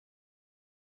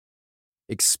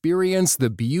Experience the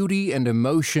beauty and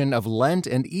emotion of Lent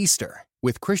and Easter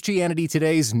with Christianity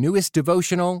Today's newest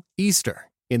devotional, Easter,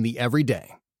 in the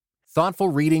Everyday. Thoughtful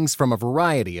readings from a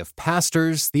variety of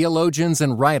pastors, theologians,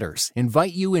 and writers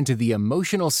invite you into the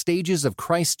emotional stages of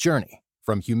Christ's journey,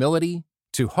 from humility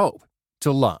to hope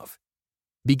to love.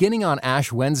 Beginning on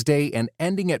Ash Wednesday and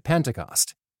ending at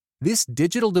Pentecost, this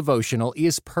digital devotional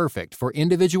is perfect for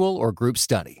individual or group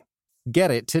study.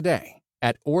 Get it today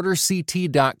at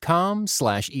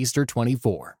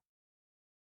orderct.com/Easter24.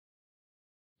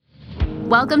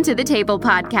 Welcome to the Table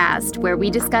Podcast, where we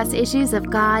discuss issues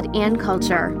of God and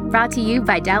culture, brought to you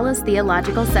by Dallas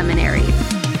Theological Seminary.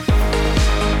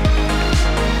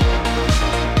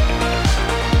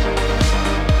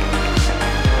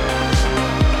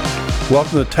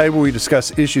 Welcome to the table. We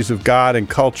discuss issues of God and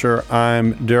culture.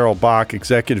 I'm Darrell Bach,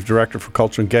 Executive Director for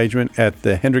Cultural Engagement at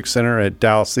the Hendricks Center at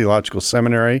Dallas Theological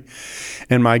Seminary.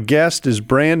 And my guest is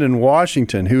Brandon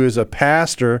Washington, who is a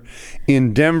pastor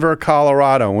in Denver,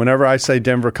 Colorado. Whenever I say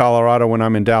Denver, Colorado, when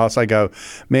I'm in Dallas, I go,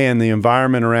 man, the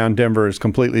environment around Denver is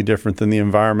completely different than the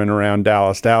environment around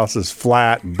Dallas. Dallas is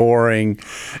flat, boring.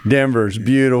 Denver's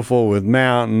beautiful with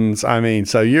mountains. I mean,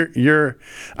 so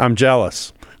I'm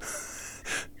jealous.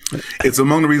 It's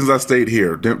among the reasons I stayed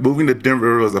here. Moving to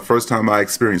Denver was the first time I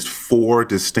experienced 4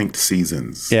 distinct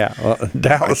seasons. Yeah, well,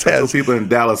 Dallas has people in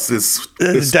Dallas.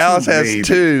 Dallas has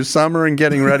 2, summer and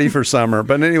getting ready for summer.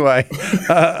 But anyway,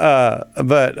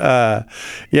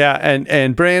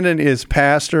 and Brandon is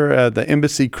pastor at the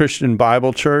Embassy Christian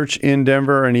Bible Church in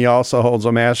Denver, and he also holds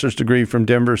a master's degree from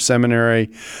Denver Seminary,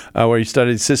 where he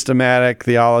studied systematic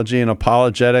theology and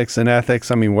apologetics and ethics.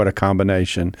 I mean, what a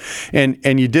combination!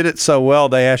 And you did it so well,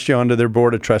 they asked you onto their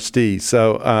board of trustees.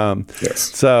 So,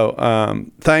 yes.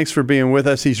 Thanks for being with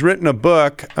us. He's written a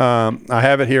book. I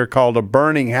have it here called A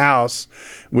Burning House,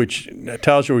 which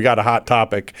tells you we got a hot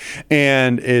topic,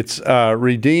 and it's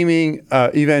redeeming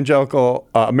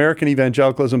American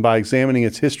evangelicalism by examining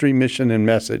its history, mission, and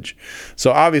message.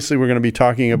 So obviously, we're going to be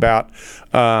talking about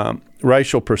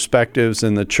racial perspectives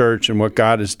in the church and what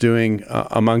God is doing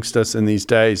amongst us in these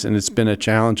days, and it's been a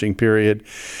challenging period.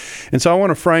 And so I want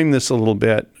to frame this a little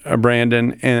bit,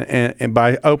 Brandon, and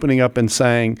by opening up and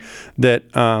saying that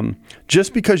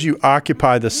just because you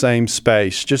occupy the same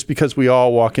space, just because we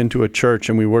all walk into a church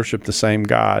and we worship the same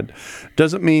God,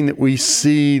 doesn't mean that we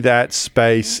see that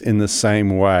space in the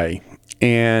same way.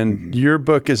 And your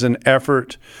book is an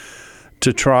effort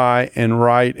to try and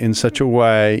write in such a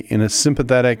way, in a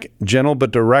sympathetic, gentle but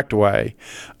direct way,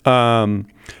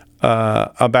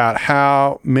 about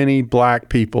how many black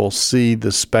people see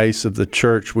the space of the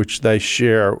church which they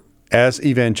share as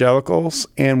evangelicals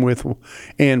and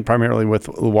primarily with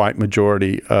the white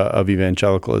majority of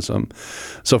evangelicalism.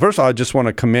 So first of all, I just want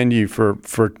to commend you for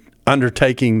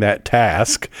undertaking that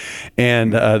task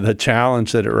and the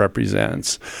challenge that it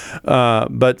represents.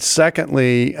 But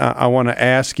secondly, I want to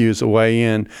ask you as a way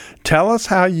in, tell us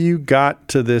how you got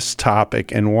to this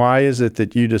topic and why is it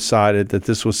that you decided that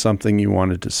this was something you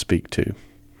wanted to speak to?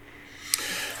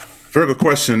 Very good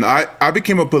question. I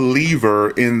became a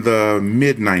believer in the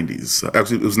mid-'90s.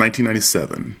 Actually, it was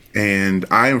 1997. And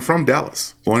I am from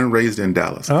Dallas, born and raised in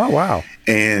Dallas. Oh, wow.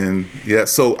 And yeah,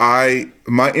 so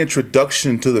my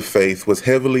introduction to the faith was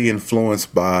heavily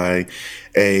influenced by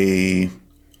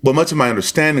much of my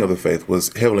understanding of the faith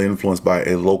was heavily influenced by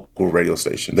a local radio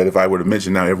station that if I were to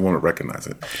mention now, everyone would recognize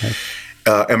it. Okay.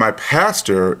 And my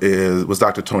pastor was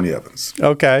Dr. Tony Evans.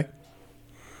 Okay.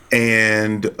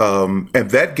 And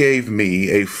that gave me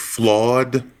a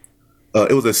flawed,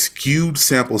 it was a skewed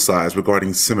sample size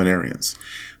regarding seminarians,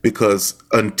 because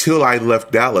until I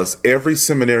left Dallas, every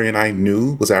seminarian I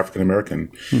knew was African American.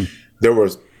 There were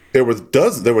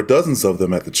dozens of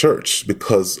them at the church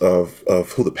because of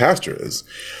who the pastor is,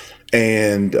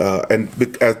 and I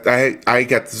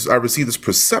received this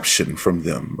perception from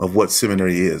them of what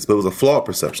seminary is, but it was a flawed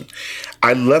perception.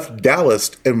 I left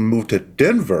Dallas and moved to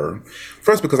Denver.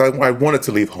 First, because I wanted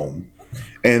to leave home.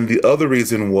 And the other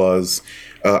reason was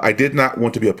I did not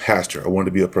want to be a pastor. I wanted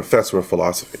to be a professor of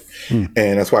philosophy. And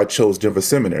that's why I chose Denver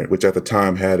Seminary, which at the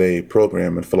time had a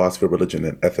program in philosophy of religion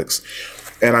and ethics.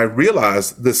 And I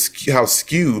realized how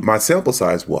skewed my sample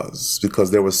size was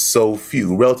because there were so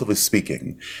few, relatively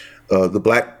speaking. The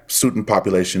black student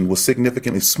population was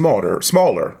significantly smaller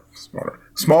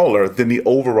than the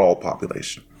overall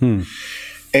population.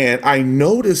 And I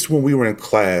noticed when we were in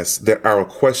class that our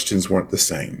questions weren't the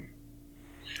same.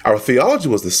 Our theology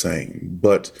was the same,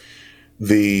 but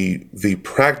the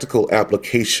practical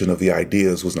application of the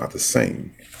ideas was not the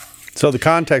same. So the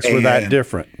context were that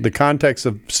different. The context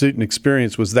of student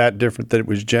experience was that different, that it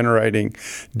was generating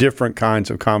different kinds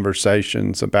of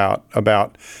conversations about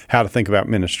how to think about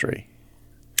ministry.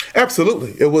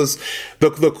 Absolutely. It was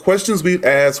the questions we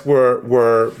asked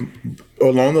were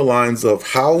along the lines of,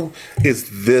 how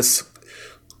is this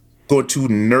going to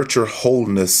nurture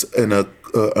wholeness in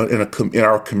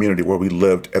our community where we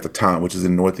lived at the time, which is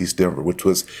in Northeast Denver, which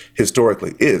is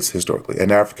historically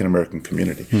an African American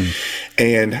community.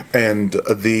 And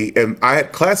I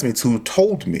had classmates who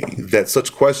told me that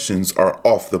such questions are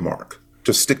off the mark.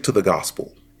 Just stick to the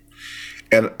gospel.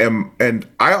 And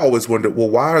I always wondered, well,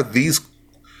 why is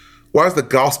the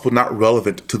gospel not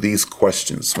relevant to these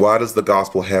questions? Why does the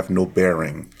gospel have no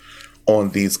bearing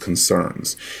on these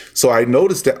concerns? So I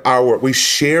noticed that we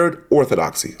shared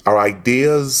orthodoxy. Our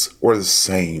ideas were the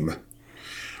same,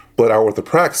 but our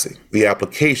orthopraxy, the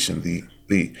application,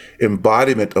 the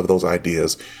embodiment of those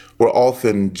ideas were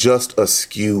often just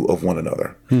askew of one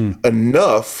another,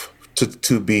 enough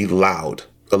to be loud,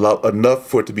 enough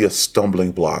for it to be a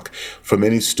stumbling block for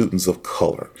many students of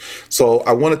color. So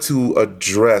I wanted to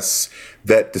address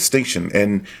that distinction.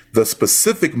 And the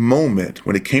specific moment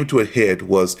when it came to a head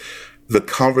was the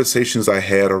conversations I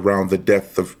had around the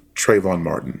death of Trayvon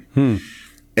Martin.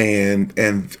 And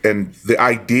the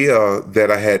idea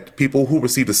that I had people who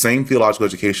received the same theological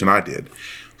education I did,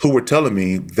 who were telling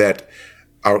me that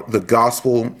the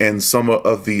gospel and some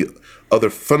of the other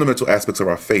fundamental aspects of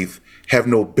our faith have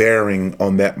no bearing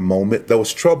on that moment. That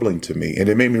was troubling to me. And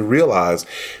it made me realize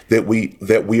that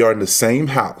we are in the same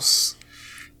house,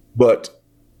 but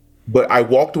I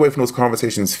walked away from those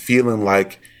conversations feeling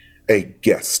like a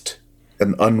guest,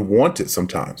 an unwanted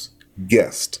sometimes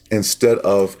guest, instead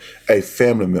of a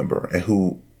family member and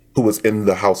who was in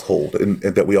the household and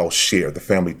that we all share, the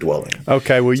family dwelling.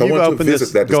 Okay, well, so you've opened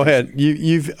this. Go ahead.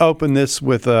 You've opened this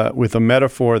with a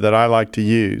metaphor that I like to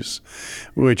use,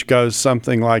 which goes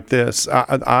something like this.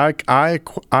 I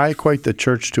equate the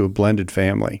church to a blended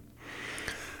family.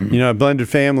 You know, a blended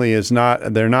family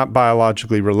they're not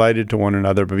biologically related to one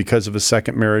another, but because of a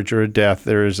second marriage or a death,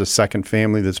 there is a second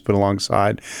family that's put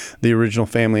alongside the original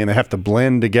family, and they have to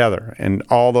blend together, and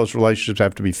all those relationships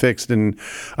have to be fixed. In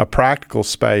a practical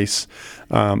space,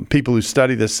 people who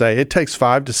study this say it takes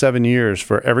 5 to 7 years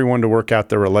for everyone to work out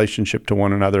their relationship to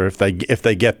one another if they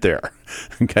get there.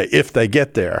 Okay, if they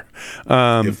get there.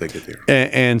 If they get there.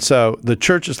 And so the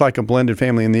church is like a blended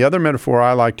family. And the other metaphor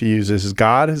I like to use is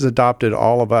God has adopted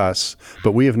all of us,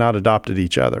 but we have not adopted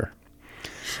each other.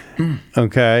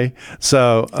 Okay,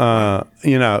 so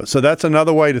so that's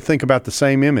another way to think about the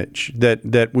same image,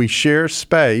 that we share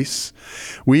space.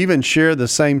 We even share the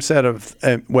same set of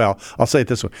I'll say it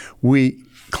this way: we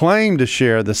claim to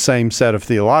share the same set of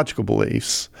theological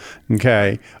beliefs.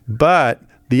 Okay, but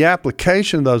the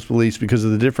application of those beliefs, because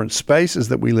of the different spaces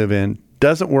that we live in,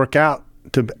 doesn't work out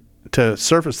to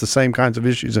surface the same kinds of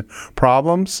issues and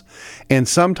problems. And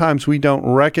sometimes we don't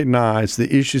recognize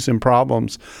the issues and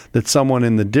problems that someone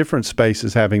in the different space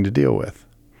is having to deal with.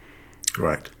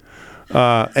 Right. So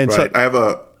I have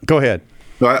a go ahead.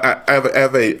 No, I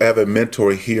have a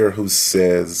mentor here who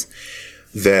says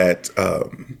that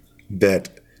that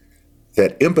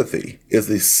empathy is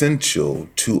essential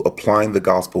to applying the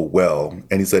gospel well.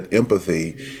 And he said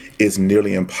empathy is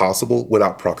nearly impossible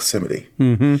without proximity.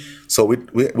 So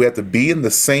we have to be in the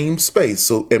same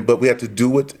space. But we have to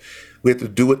do it. We have to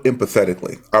do it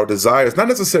empathetically. Our desire is not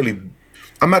necessarily.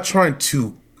 I'm not trying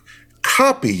to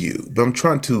copy you, but I'm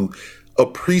trying to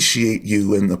appreciate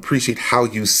you and appreciate how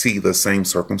you see the same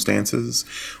circumstances,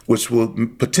 which will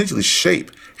potentially shape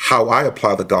how I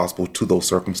apply the gospel to those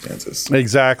circumstances.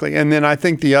 Exactly. And then I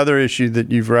think the other issue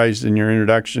that you've raised in your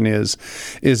introduction is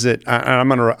that I'm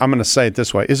going to say it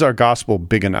this way: is our gospel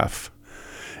big enough?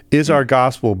 Is our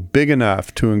gospel big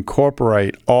enough to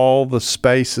incorporate all the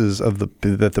spaces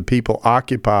that the people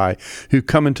occupy who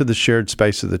come into the shared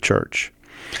space of the church?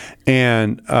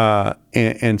 And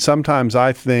sometimes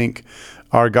I think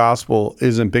our gospel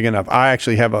isn't big enough. I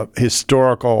actually have a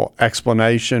historical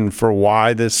explanation for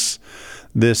why this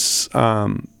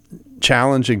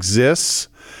challenge exists.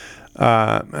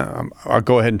 I'll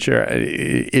go ahead and share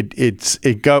it.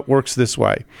 It works this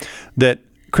way: that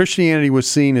Christianity was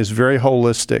seen as very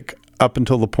holistic up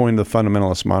until the point of the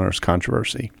fundamentalist monarchs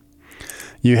controversy.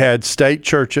 You had state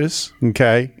churches,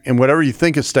 okay, and whatever you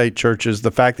think of state churches,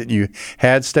 the fact that you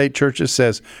had state churches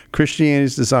says Christianity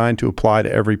is designed to apply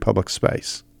to every public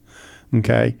space,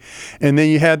 okay? And then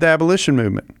you had the abolition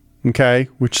movement, okay,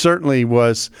 which certainly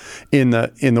was, in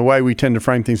the way we tend to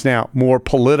frame things now, more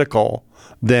political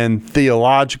than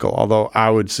theological, although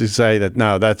I would say that,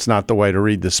 no, that's not the way to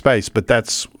read the space, but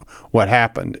that's what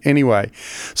happened. Anyway,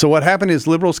 so what happened is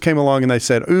liberals came along and they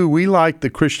said, ooh, we like the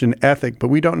Christian ethic, but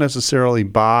we don't necessarily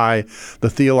buy the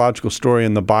theological story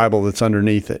in the Bible that's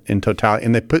underneath it in totality.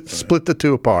 And they split the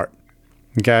two apart.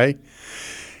 Okay?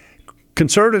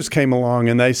 Conservatives came along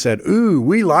and they said, ooh,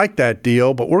 we like that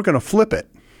deal, but we're going to flip it.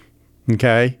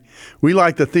 Okay? We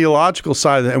like the theological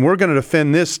side of it, and we're going to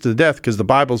defend this to death because the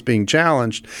Bible's being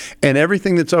challenged. And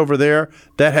everything that's over there,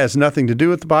 that has nothing to do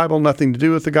with the Bible, nothing to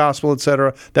do with the gospel,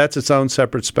 etc. That's its own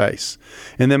separate space.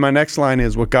 And then my next line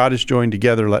is, what God has joined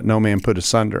together, let no man put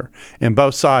asunder. And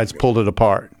both sides pulled it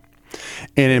apart.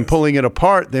 And in pulling it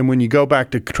apart, then when you go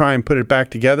back to try and put it back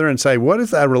together and say, what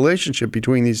is that relationship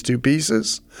between these two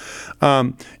pieces?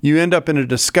 You end up in a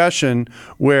discussion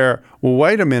where, well,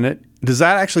 wait a minute, does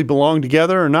that actually belong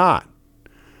together or not?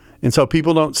 And so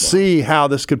people don't see how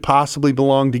this could possibly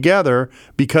belong together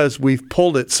because we've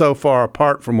pulled it so far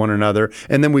apart from one another,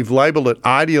 and then we've labeled it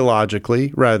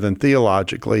ideologically rather than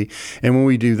theologically. And when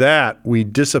we do that, we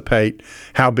dissipate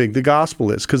how big the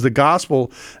gospel is, because the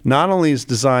gospel not only is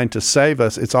designed to save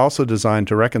us, it's also designed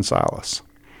to reconcile us.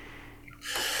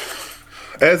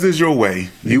 As is your way,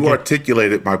 you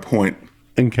articulated my point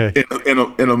in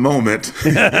a moment.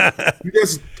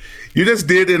 You just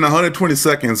did in 120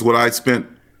 seconds what I spent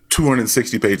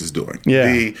 260 pages doing.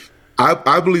 Yeah.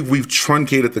 I believe we've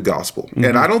truncated the gospel. Mm-hmm.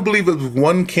 And I don't believe it was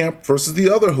one camp versus the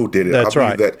other who did it. That's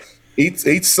I believe right. that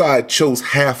each side chose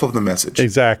half of the message.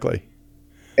 Exactly.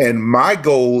 And my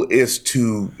goal is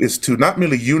to not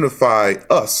merely unify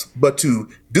us, but to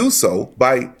do so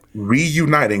by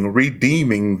reuniting,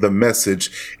 redeeming the message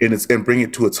and bring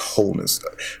it to its wholeness.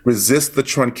 Resist the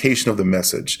truncation of the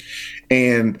message.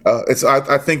 And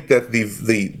I think that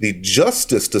the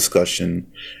justice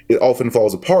discussion, it often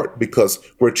falls apart because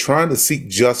we're trying to seek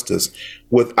justice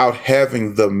without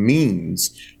having the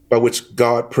means by which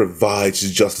God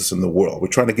provides justice in the world. We're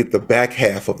trying to get the back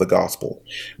half of the gospel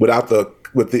without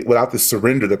the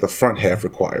surrender that the front half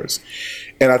requires.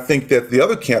 And I think that the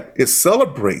other camp, it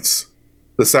celebrates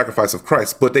the sacrifice of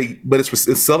Christ, but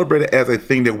it's celebrated as a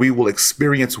thing that we will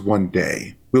experience one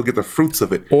day. We'll get the fruits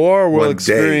of it, or we'll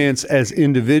experience as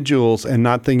individuals and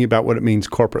not thinking about what it means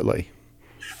corporately.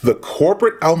 The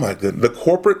corporate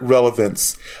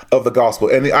relevance of the gospel,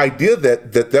 and the idea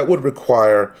that would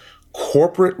require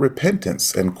corporate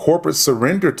repentance and corporate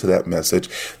surrender to that message,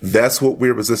 that's what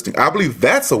we're resisting. I believe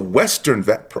that's a Western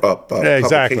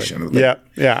publication. Yeah,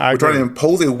 we're trying to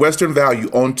impose a Western value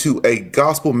onto a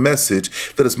gospel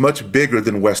message that is much bigger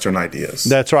than Western ideas.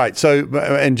 That's right. So,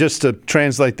 and just to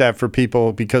translate that for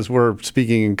people, because we're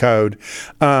speaking in code,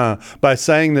 by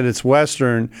saying that it's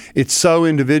Western, it's so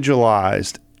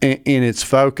individualized in its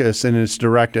focus and its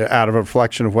directed out of a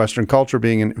reflection of Western culture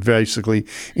being basically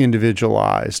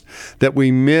individualized, that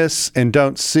we miss and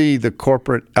don't see the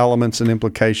corporate elements and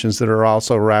implications that are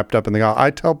also wrapped up in the gospel. I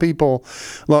tell people,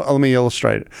 let me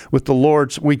illustrate it. With the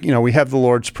Lord's, we have the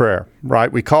Lord's Prayer,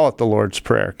 right? We call it the Lord's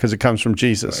Prayer because it comes from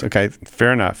Jesus. Right. Okay,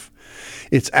 fair enough.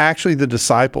 It's actually the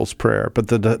disciples' prayer, but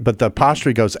the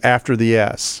apostrophe goes after the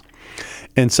S.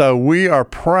 And so we are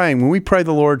praying, when we pray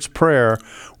the Lord's Prayer,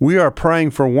 we are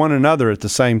praying for one another at the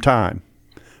same time.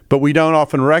 But we don't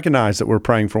often recognize that we're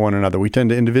praying for one another. We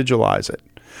tend to individualize it.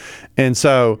 And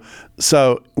so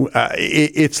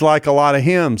it's like a lot of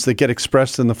hymns that get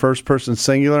expressed in the first person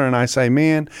singular. And I say,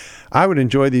 man, I would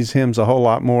enjoy these hymns a whole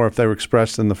lot more if they were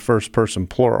expressed in the first person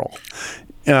plural.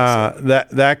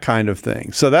 That kind of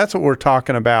thing. So that's what we're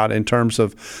talking about in terms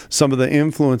of some of the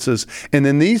influences. And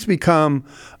then these become...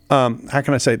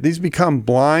 these become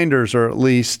blinders, or at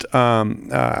least,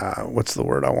 what's the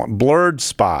word I want? Blurred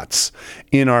spots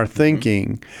in our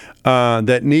thinking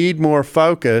that need more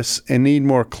focus and need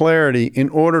more clarity in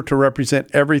order to represent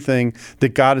everything that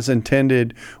God has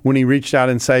intended when He reached out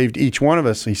and saved each one of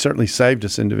us. He certainly saved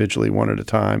us individually one at a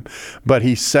time, but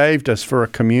He saved us for a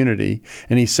community,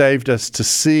 and He saved us to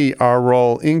see our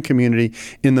role in community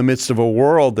in the midst of a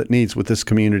world that needs what this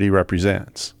community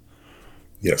represents.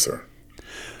 Yes, sir.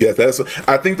 Yeah,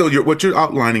 I think though what you're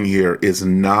outlining here is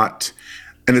not,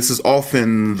 and this is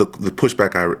often the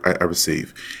pushback I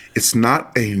receive. It's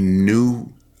not a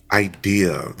new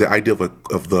idea. The idea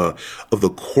of the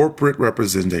corporate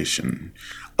representation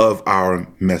of our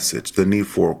message, the need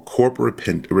for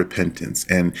corporate repentance,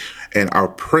 and our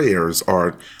prayers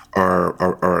are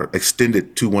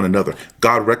extended to one another.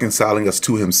 God reconciling us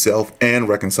to Himself and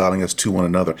reconciling us to one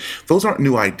another. Those aren't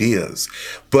new ideas,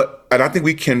 and I think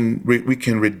we can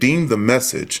redeem the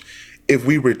message if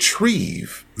we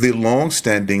retrieve the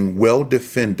long-standing,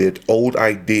 well-defended old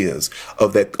ideas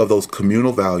of those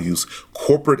communal values,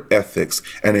 corporate ethics,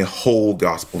 and a whole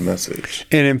gospel message.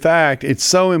 And in fact, it's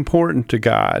so important to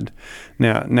God.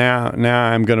 Now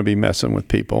I'm going to be messing with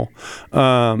people.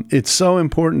 It's so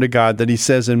important to God that he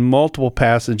says in multiple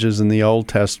passages in the Old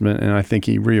Testament, and I think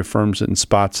he reaffirms it in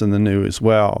spots in the New as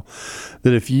well,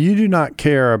 that if you do not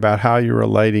care about how you're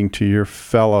relating to your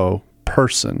fellow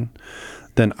person,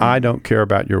 then I don't care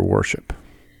about your worship.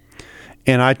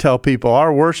 And I tell people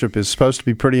our worship is supposed to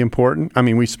be pretty important. I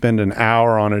mean, we spend an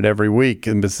hour on it every week,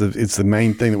 and it's the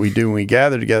main thing that we do when we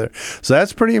gather together. So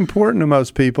that's pretty important to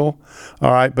most people.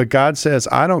 All right. But God says,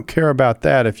 I don't care about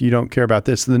that if you don't care about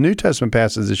this. The New Testament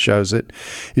passage that shows it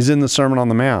is in the Sermon on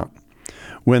the Mount,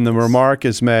 when the remark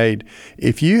is made,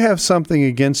 if you have something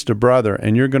against a brother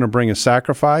and you're going to bring a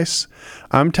sacrifice,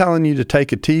 I'm telling you to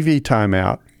take a TV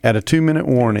timeout at a 2-minute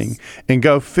warning and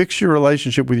go fix your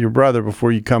relationship with your brother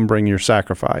before you come bring your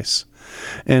sacrifice.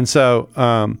 And so,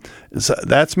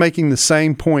 that's making the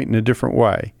same point in a different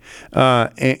way.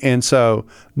 And so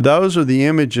those are the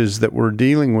images that we're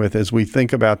dealing with as we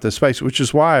think about this space, which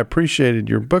is why I appreciated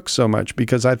your book so much,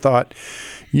 because I thought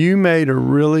you made a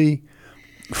really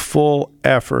full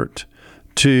effort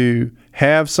to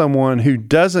have someone who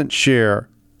doesn't share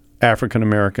African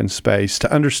American space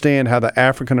to understand how the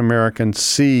African American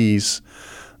sees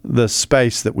the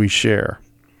space that we share,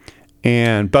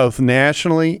 and both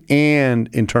nationally and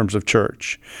in terms of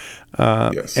church.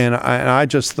 Yes. And I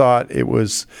just thought it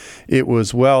was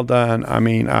well done. I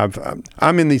mean,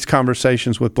 I'm in these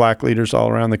conversations with black leaders all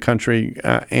around the country,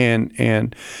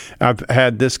 and I've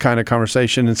had this kind of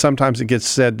conversation, and sometimes it gets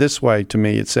said this way to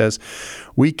me. It says,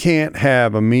 we can't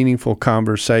have a meaningful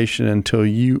conversation until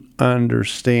you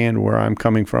understand where I'm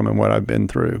coming from and what I've been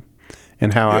through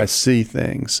and how I see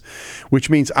things, which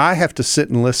means I have to sit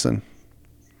and listen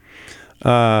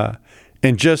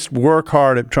and just work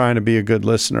hard at trying to be a good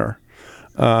listener.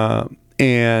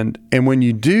 And when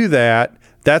you do that,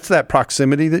 that's that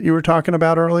proximity that you were talking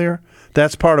about earlier.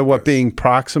 That's part of what being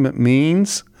proximate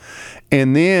means.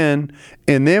 And then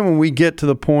when we get to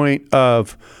the point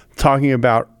of talking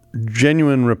about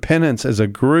genuine repentance as a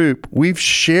group, we've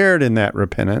shared in that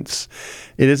repentance.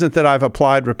 It isn't that I've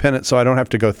applied repentance so I don't have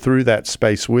to go through that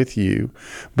space with you,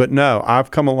 but no,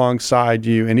 I've come alongside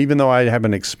you, and even though I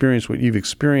haven't experienced what you've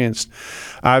experienced,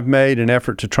 I've made an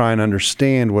effort to try and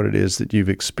understand what it is that you've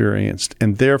experienced.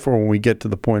 And therefore, when we get to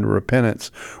the point of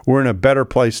repentance, we're in a better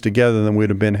place together than we'd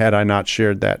have been had I not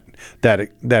shared that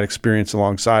experience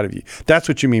alongside of you. That's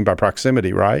what you mean by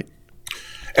proximity, right?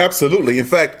 Absolutely. In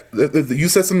fact, you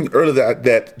said something earlier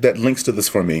that links to this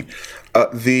for me.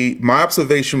 My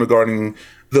observation regarding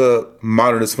the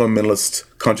modernist fundamentalist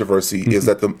controversy is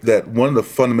that one of the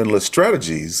fundamentalist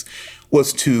strategies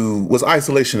was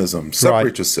isolationism.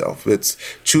 Separate yourself. It's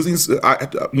choosing,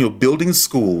 building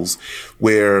schools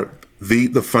where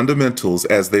the fundamentals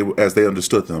as they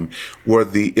understood them were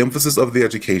the emphasis of the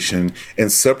education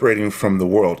and separating from the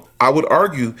world. I would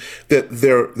argue that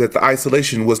the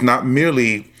isolation was not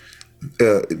merely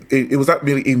it was not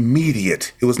merely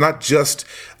immediate. It was not just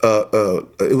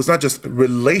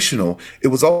relational. It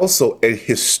was also a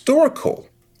historical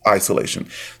isolation.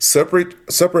 Separate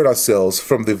ourselves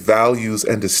from the values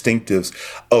and distinctives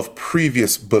of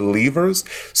previous believers,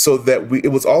 so that it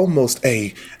was almost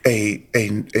a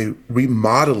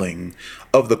remodeling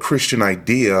of the Christian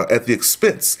idea at the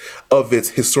expense of its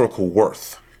historical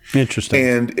worth. Interesting.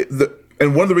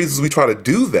 And one of the reasons we try to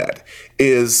do that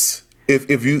is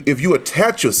if you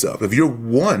attach yourself, if you're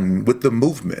one with the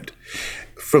movement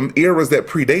from eras that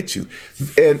predate you,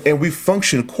 and we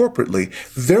function corporately,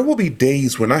 there will be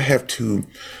days when I have to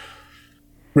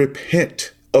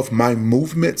repent of my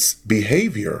movement's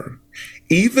behavior,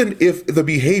 even if the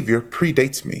behavior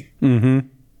predates me. Mm-hmm.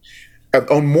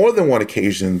 On more than one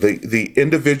occasion, the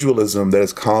individualism that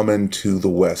is common to the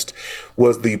West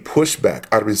was the pushback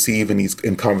I receive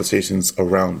in conversations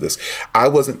around this. I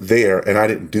wasn't there and I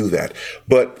didn't do that.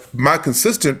 But my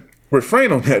consistent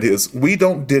refrain on that is we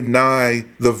don't deny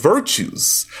the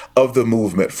virtues of the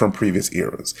movement from previous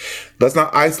eras. Let's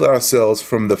not isolate ourselves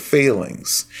from the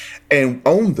failings and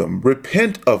own them,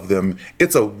 repent of them.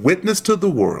 It's a witness to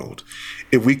the world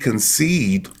if we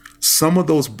concede some of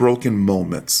those broken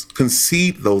moments,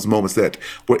 concede those moments that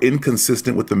were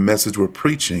inconsistent with the message we're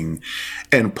preaching,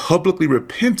 and publicly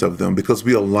repent of them because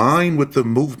we align with the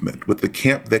movement, with the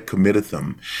camp that committed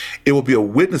them. It will be a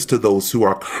witness to those who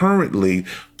are currently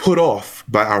put off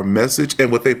by our message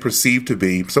and what they perceive to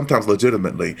be, sometimes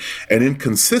legitimately, an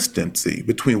inconsistency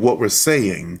between what we're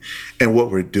saying and what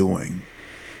we're doing.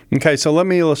 Okay, so let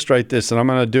me illustrate this, and I'm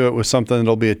going to do it with something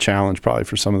that'll be a challenge probably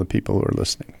for some of the people who are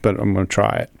listening, but I'm going to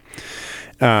try it.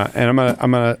 And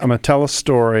I'm gonna tell a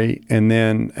story, and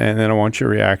then I want your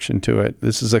reaction to it.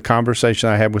 This is a conversation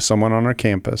I had with someone on our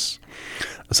campus,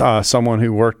 someone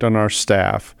who worked on our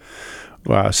staff.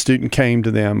 A student came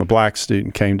to them, a black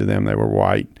student came to them. They were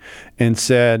white, and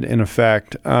said, in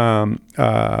effect, "You're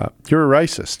a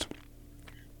racist."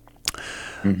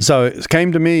 Mm-hmm. So it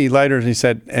came to me later, and he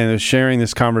said, and was sharing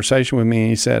this conversation with me, and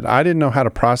he said, "I didn't know how to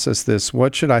process this.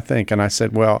 What should I think?" And I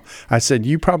said,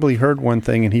 you probably heard one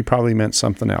thing, and he probably meant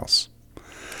something else.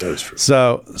 That is true.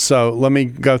 So let me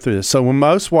go through this. So when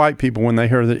most white people, when they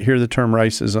hear the term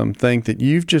racism, think that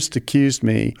you've just accused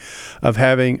me of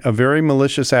having a very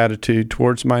malicious attitude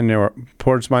towards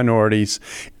minorities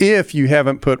if you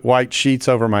haven't put white sheets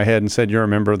over my head and said you're a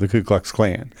member of the Ku Klux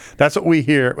Klan. That's what we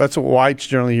hear. That's what whites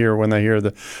generally hear when they hear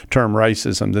the term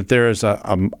racism, that there is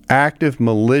a active,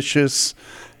 malicious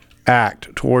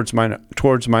act towards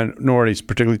minorities,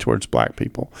 particularly towards black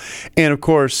people. And of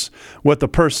course, what the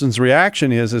person's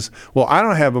reaction is, well, I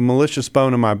don't have a malicious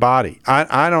bone in my body.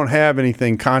 I don't have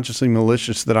anything consciously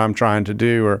malicious that I'm trying to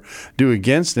do or do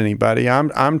against anybody.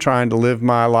 I'm trying to live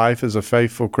my life as a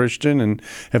faithful Christian and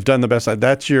have done the best.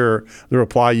 That's the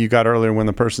reply you got earlier when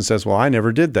the person says, well, I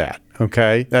never did that.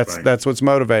 Okay. That's what's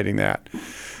motivating that.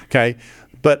 Okay.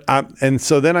 And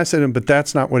so then I said, but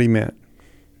that's not what he meant.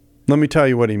 Let me tell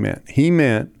you what he meant. He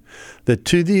meant that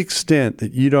to the extent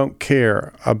that you don't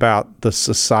care about the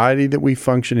society that we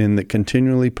function in that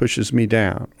continually pushes me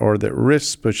down or that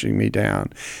risks pushing me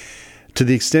down, to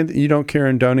the extent that you don't care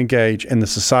and don't engage and the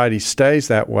society stays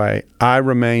that way, I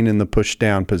remain in the push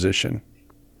down position.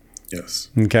 Yes.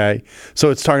 Okay. So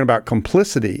it's talking about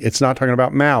complicity. It's not talking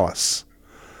about malice,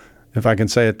 if I can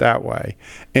say it that way.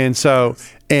 And so,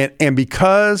 and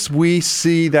because we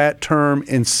see that term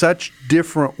in such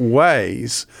different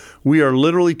ways, we are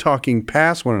literally talking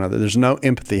past one another. There's no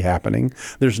empathy happening.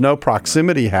 There's no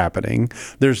proximity happening.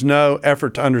 There's no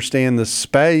effort to understand the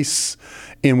space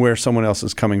in where someone else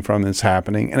is coming from that's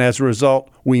happening. And as a result,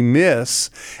 we miss,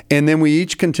 and then we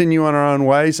each continue on our own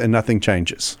ways and nothing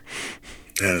changes.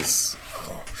 Yes.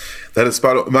 That is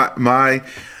spot on.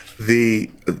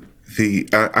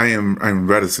 I'm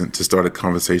reticent to start a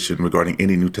conversation regarding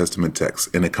any New Testament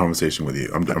text in a conversation with you.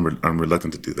 I'm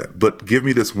reluctant to do that. But give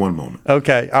me this one moment.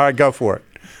 Okay. All right. Go for it.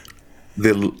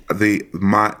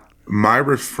 My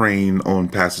refrain on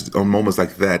moments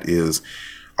like that is,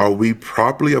 are we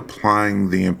properly applying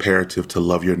the imperative to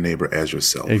love your neighbor as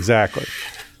yourself? Exactly.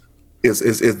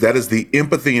 That is the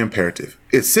empathy imperative.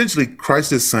 Essentially,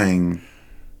 Christ is saying,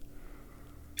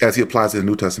 as he applies to the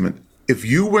New Testament, if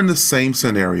you were in the same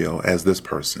scenario as this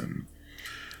person,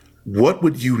 what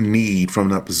would you need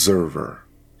from an observer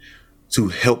to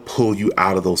help pull you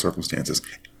out of those circumstances?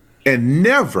 And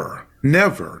never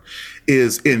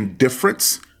is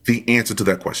indifference the answer to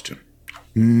that question.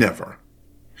 Never.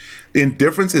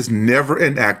 Indifference is never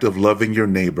an act of loving your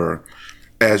neighbor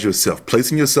as yourself,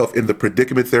 placing yourself in the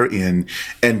predicament they're in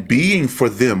and being for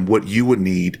them what you would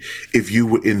need if you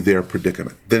were in their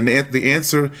predicament. Then the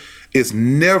answer is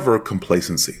never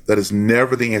complacency. That is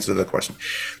never the answer to that question.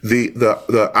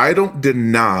 I don't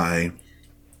deny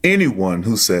anyone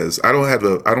who says I don't have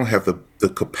the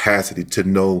capacity to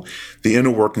know the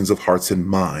inner workings of hearts and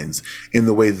minds in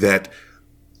the way that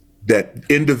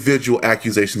individual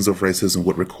accusations of racism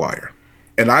would require.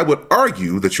 And I would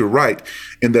argue that you're right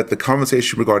in that the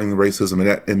conversation regarding racism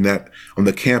in that on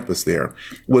the campus there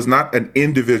was not an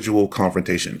individual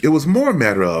confrontation. It was more a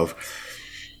matter of,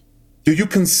 do you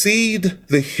concede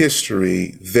the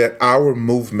history that our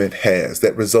movement has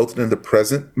that resulted in the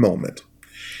present moment?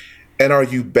 And are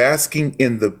you basking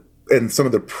in some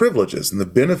of the privileges and the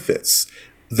benefits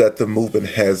that the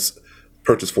movement has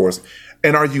purchased for us?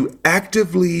 And are you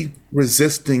actively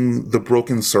resisting the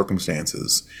broken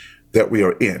circumstances that we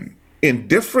are in?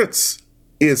 Indifference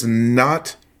is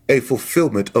not a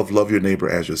fulfillment of love your neighbor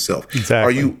as yourself.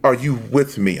 Exactly. Are you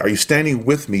with me? Are you standing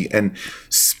with me and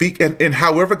speak? And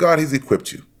however God has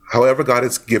equipped you, however God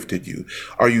has gifted you,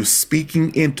 are you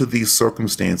speaking into these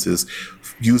circumstances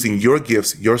using your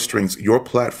gifts, your strengths, your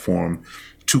platform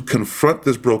to confront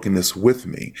this brokenness with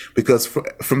me? Because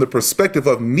from the perspective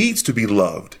of needs to be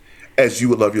loved as you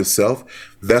would love yourself,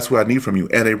 that's what I need from you.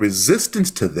 And a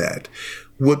resistance to that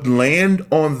would land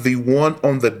on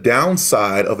the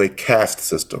downside of a caste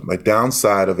system, a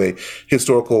downside of a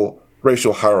historical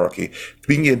racial hierarchy.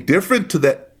 Being indifferent to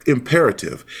that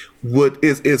imperative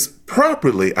is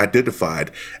properly identified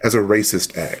as a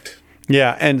racist act.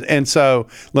 Yeah, and so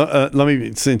let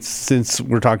me, since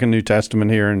we're talking New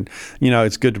Testament here, and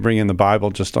it's good to bring in the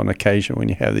Bible just on occasion when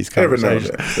you have these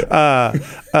conversations. The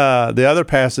other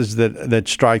passage that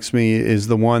strikes me is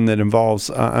the one that involves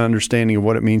understanding of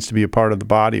what it means to be a part of the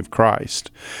body of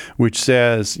Christ, which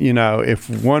says, if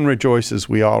one rejoices,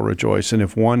 we all rejoice, and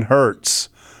if one hurts,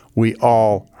 we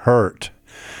all hurt.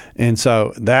 And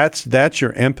so that's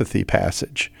your empathy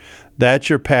passage. That's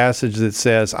your passage that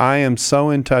says, I am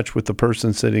so in touch with the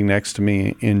person sitting next to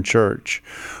me in church.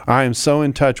 I am so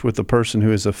in touch with the person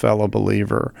who is a fellow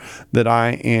believer that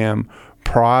I am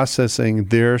processing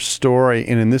their story,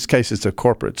 and in this case, it's a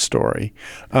corporate story.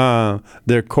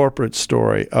 Their corporate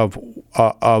story of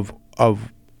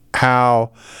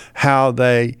how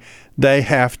they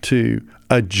have to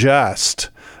adjust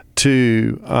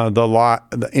to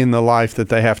in the life that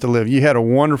they have to live. You had a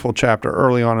wonderful chapter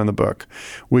early on in the book,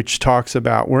 which talks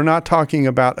about, we're not talking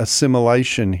about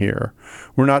assimilation here.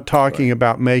 We're not talking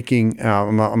about making,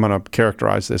 I'm going to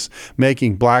characterize this,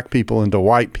 making black people into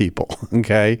white people,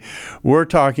 okay? We're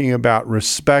talking about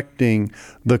respecting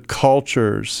the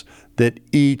cultures that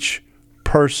each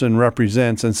person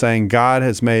represents and saying God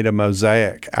has made a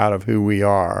mosaic out of who we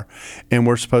are, and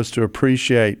we're supposed to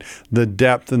appreciate the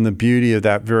depth and the beauty of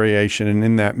that variation and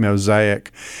in that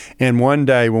mosaic. And one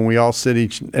day when we all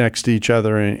sit next to each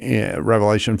other in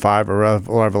Revelation 5 or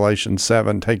Revelation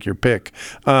 7, take your pick,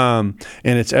 and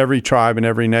it's every tribe and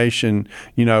every nation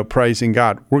praising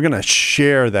God, we're going to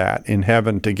share that in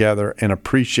heaven together and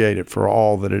appreciate it for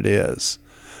all that it is.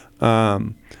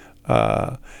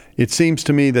 It seems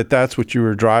to me that that's what you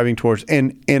were driving towards.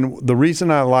 And the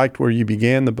reason I liked where you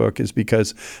began the book is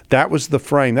because that was the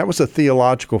frame. That was a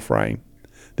theological frame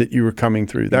that you were coming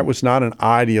through. That was not an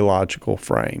ideological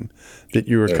frame that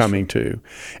you were coming to.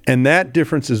 And that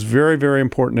difference is very, very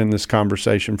important in this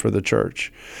conversation for the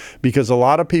church, because a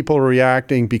lot of people are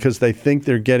reacting because they think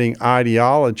they're getting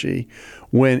ideology,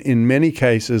 when in many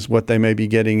cases what they may be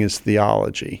getting is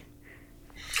theology.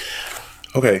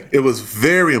 Okay, it was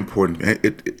very important.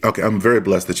 Okay, I'm very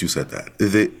blessed that you said that.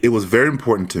 It was very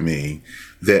important to me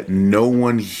that no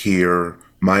one hear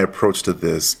my approach to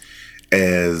this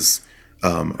as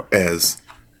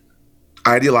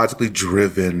ideologically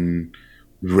driven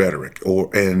rhetoric,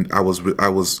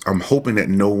 I'm hoping that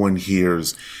no one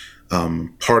hears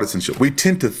partisanship. We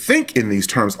tend to think in these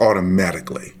terms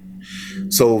automatically.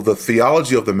 So the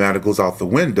theology of the matter goes out the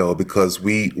window, because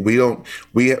we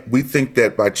think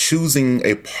that by choosing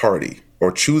a party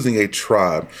or choosing a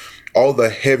tribe, all the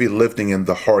heavy lifting and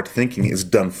the hard thinking is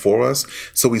done for us.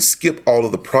 So we skip all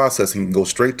of the processing and go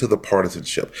straight to the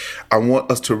partisanship. I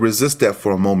want us to resist that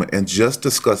for a moment and just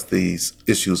discuss these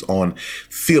issues on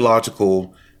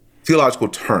theological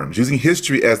terms, using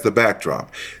history as the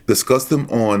backdrop. Discuss them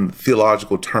on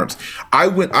theological terms. I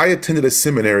attended a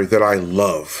seminary that I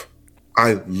love.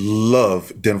 I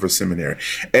love Denver Seminary,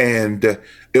 and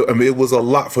it was a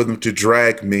lot for them to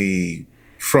drag me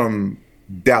from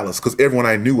Dallas, because everyone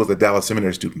I knew was a Dallas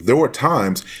Seminary student. There were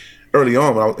times early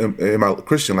on when I was in my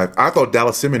Christian life, I thought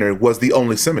Dallas Seminary was the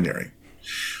only seminary,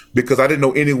 because I didn't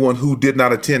know anyone who did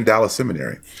not attend Dallas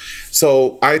Seminary.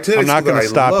 So I attended. I'm not going to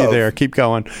stop you there. Keep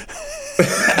going.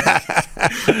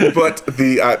 But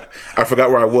I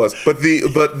forgot where I was. But you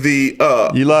love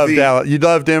Dallas. You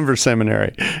love Denver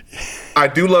Seminary. I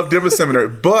do love Denver Seminary,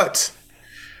 but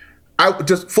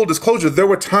just full disclosure, there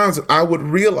were times that I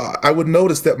would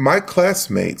notice that my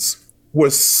classmates were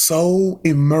so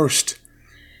immersed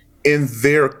in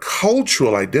their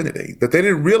cultural identity that they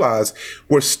didn't realize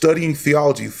we're studying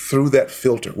theology through that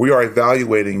filter. We are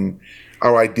evaluating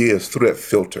our ideas through that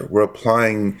filter. We're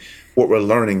applying what we're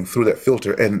learning through that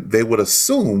filter, and they would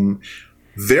assume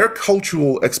their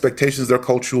cultural expectations, their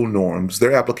cultural norms,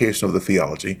 their application of the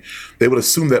theology, they would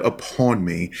assume that upon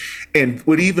me, and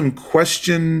would even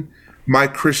question my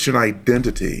Christian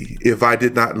identity if I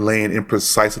did not land in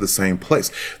precisely the same place.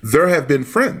 There have been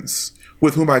friends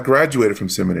with whom I graduated from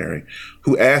seminary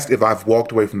who asked if I've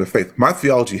walked away from the faith. My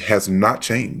theology has not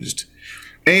changed.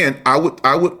 And I would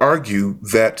argue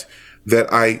that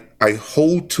I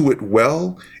hold to it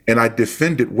well and I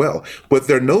defend it well. What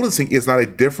they're noticing is not a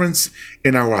difference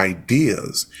in our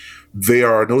ideas. They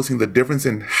are noticing the difference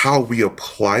in how we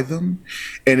apply them.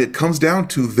 And it comes down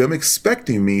to them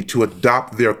expecting me to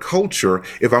adopt their culture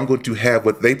if I'm going to have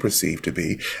what they perceive to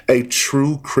be a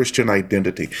true Christian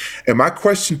identity. And my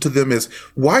question to them is,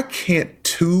 why can't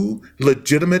two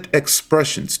legitimate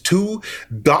expressions, two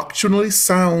doctrinally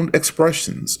sound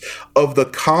expressions of the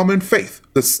common faith,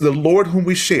 the Lord whom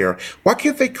we share, why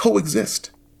can't they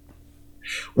coexist?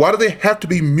 Why do they have to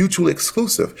be mutually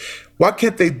exclusive? Why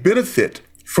can't they benefit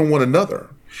from one another?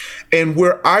 And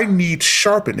where I need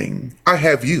sharpening, I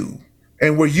have you.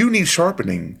 And where you need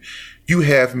sharpening, you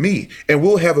have me. And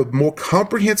we'll have a more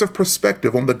comprehensive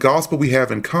perspective on the gospel we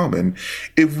have in common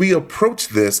if we approach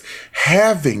this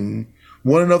having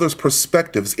one another's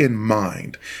perspectives in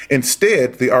mind.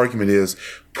 Instead, the argument is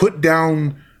put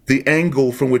down the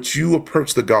angle from which you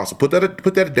approach the gospel. Put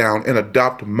that down and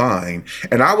adopt mine.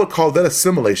 And I would call that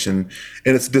assimilation,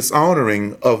 and it's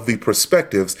dishonoring of the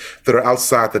perspectives that are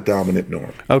outside the dominant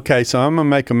norm. Okay, so I'm gonna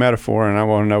make a metaphor, and I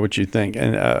want to know what you think,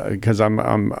 and because I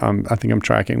think I'm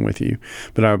tracking with you.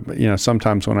 But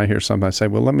sometimes when I hear somebody say,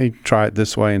 "Well, let me try it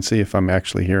this way and see if I'm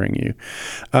actually hearing you,"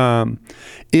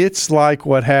 it's like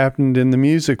what happened in the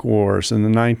music wars in the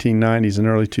 1990s and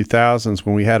early 2000s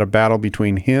when we had a battle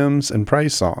between hymns and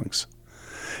praise songs.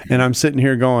 And I'm sitting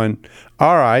here going,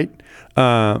 all right.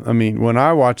 When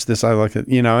I watch this, I look at,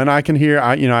 and I can hear,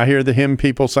 I hear the hymn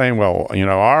people saying, well,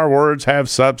 our words have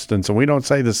substance, and we don't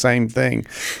say the same thing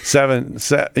seven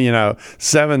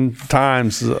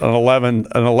times in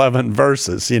 11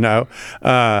 verses,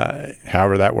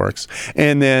 however that works.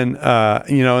 And then,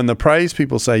 and the praise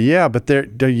people say, yeah, but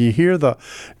do you hear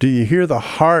the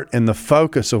heart and the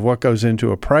focus of what goes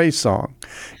into a praise song?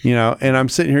 And I'm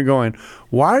sitting here going,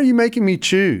 why are you making me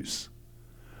choose?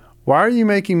 Why are you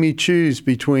making me choose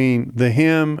between the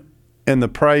hymn and the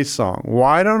praise song?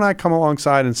 Why don't I come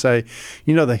alongside and say,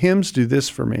 the hymns do this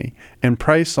for me and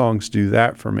praise songs do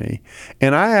that for me?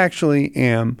 And I actually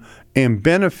am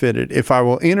benefited if I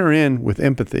will enter in with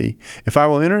empathy. If I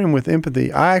will enter in with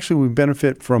empathy, I actually would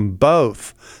benefit from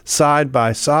both side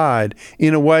by side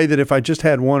in a way that if I just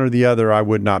had one or the other, I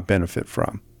would not benefit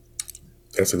from.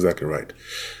 That's exactly right.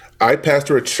 I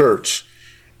pastor a church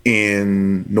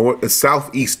in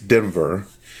southeast Denver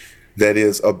that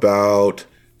is about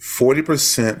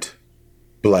 40%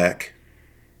 Black.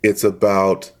 It's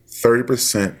about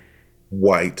 30%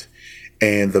 white,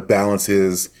 and the balance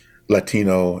is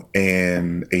Latino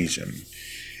and Asian.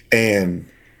 And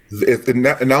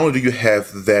not only do you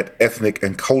have that ethnic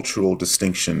and cultural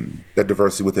distinction, that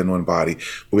diversity within one body,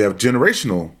 but we have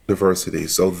generational diversity.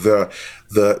 So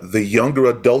the younger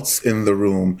adults in the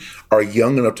room are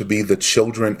young enough to be the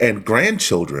children and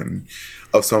grandchildren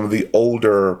of some of the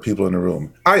older people in the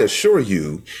room. I assure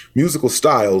you, musical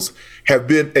styles have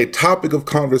been a topic of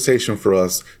conversation for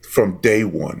us from day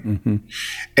one. Mm-hmm.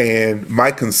 And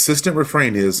my consistent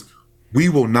refrain is, we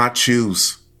will not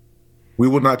choose. We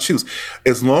will not choose.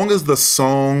 As long as the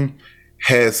song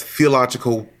has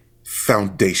theological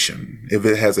foundation, if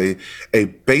it has a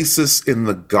basis in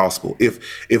the gospel,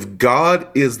 if God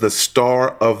is the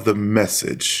star of the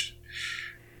message,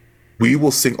 we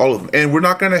will sing all of them. And we're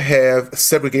not going to have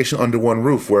segregation under one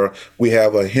roof where we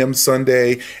have a hymn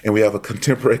Sunday and we have a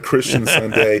contemporary Christian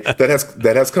Sunday.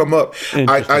 That has come up.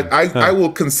 I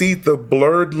will concede the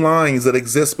blurred lines that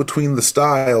exist between the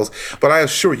styles, but I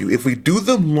assure you, if we do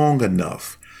them long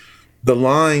enough, the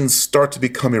lines start to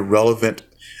become irrelevant,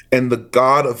 and the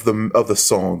God of the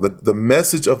song, the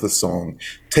message of the song,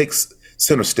 takes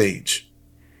center stage.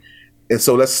 And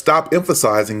so let's stop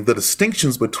emphasizing the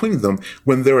distinctions between them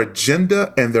when their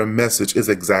agenda and their message is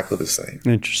exactly the same.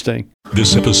 Interesting.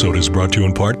 This episode is brought to you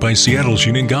in part by Seattle's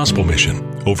Union Gospel Mission.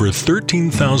 Over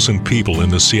 13,000 people in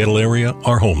the Seattle area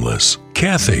are homeless.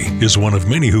 Kathy is one of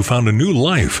many who found a new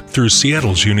life through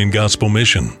Seattle's Union Gospel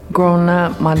Mission. Growing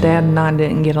up, my dad and I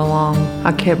didn't get along.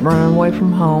 I kept running away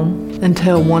from home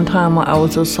until one time I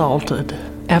was assaulted.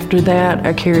 After that,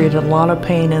 I carried a lot of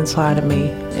pain inside of me,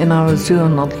 and I was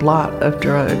doing a lot of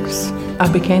drugs. I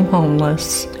became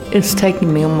homeless. It's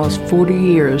taken me almost 40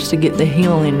 years to get the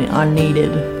healing I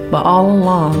needed, but all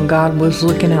along, God was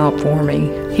looking out for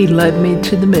me. He led me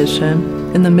to the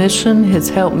mission, and the mission has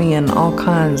helped me in all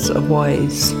kinds of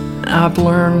ways. I've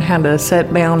learned how to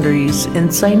set boundaries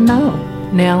and say no.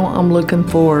 Now I'm looking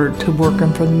forward to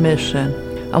working for the mission.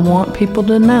 I want people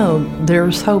to know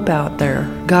there's hope out there.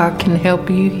 God can help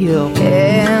you heal.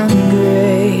 And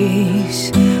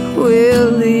grace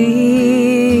will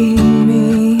lead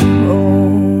me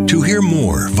home. To hear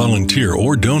more, volunteer,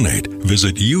 or donate,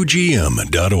 visit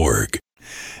ugm.org.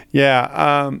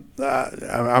 Yeah,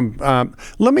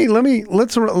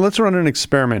 let's run an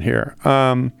experiment here.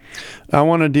 I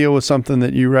want to deal with something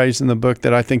that you raised in the book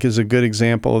that I think is a good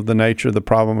example of the nature of the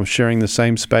problem of sharing the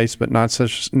same space, but not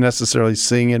necessarily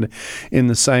seeing it in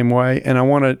the same way. And I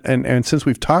want to, and since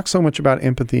we've talked so much about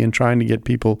empathy and trying to get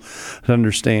people to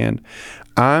understand,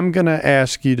 I'm going to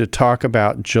ask you to talk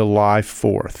about July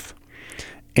 4th.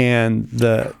 And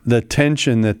the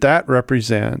tension that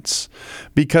represents,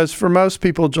 because for most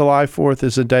people, July 4th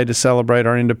is a day to celebrate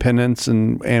our independence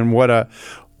and what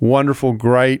wonderful,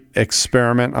 great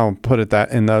experiment, I'll put it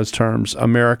that in those terms,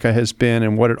 America has been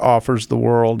and what it offers the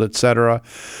world, etc.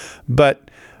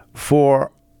 But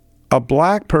for a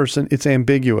black person, it's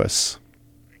ambiguous.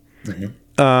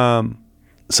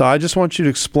 So I just want you to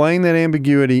explain that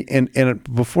ambiguity. And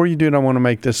before you do it, I want to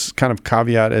make this kind of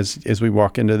caveat as we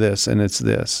walk into this, and it's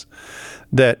this,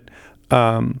 that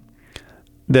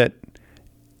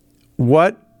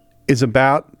what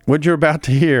you're about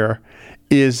to hear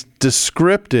is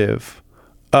descriptive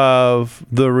of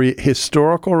the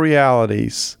historical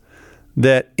realities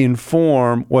that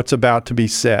inform what's about to be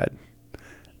said.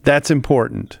 That's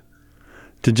important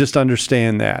to just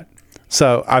understand that.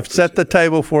 So I've set the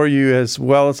table for you as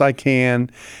well as I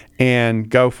can, and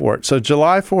go for it. So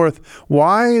July 4th,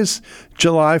 why is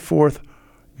July 4th,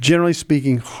 generally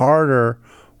speaking, harder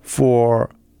for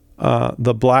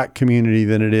the black community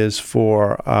than it is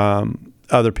for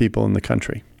other people in the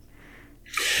country?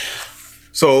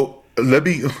 So let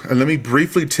me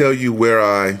briefly tell you where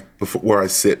I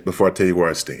sit before I tell you where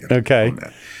I stand. Okay.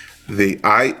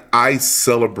 I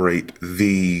celebrate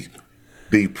the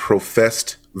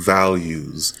professed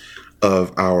values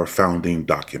of our founding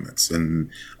documents, and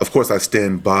of course I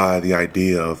stand by the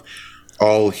idea of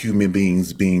all human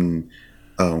beings being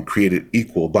created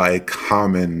equal by a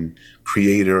common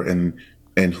creator, and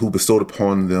who bestowed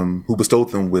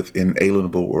them with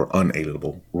inalienable or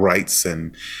unalienable rights,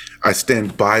 and I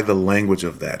stand by the language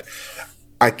of that.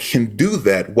 I can do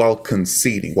that while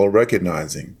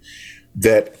recognizing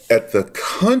that at the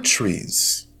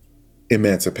country's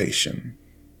emancipation,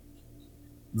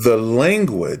 the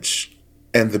language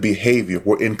and the behavior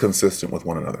were inconsistent with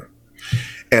one another.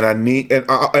 And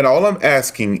all I'm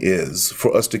asking is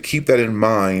for us to keep that in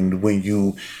mind when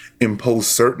you impose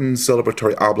certain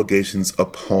celebratory obligations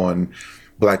upon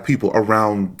Black people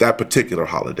around that particular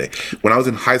holiday. When I was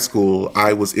in high school,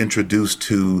 I was introduced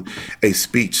to a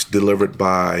speech delivered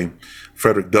by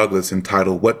Frederick Douglass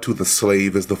entitled "What to the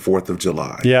Slave is the 4th of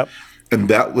July." Yep. And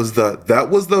that was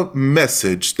the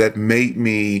message that made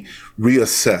me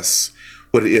reassess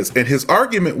what it is. And his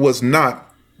argument was not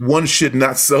one should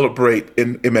not celebrate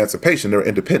emancipation or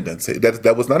independence.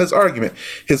 That was not his argument.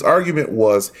 His argument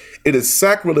was it is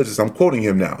sacrilegious. I'm quoting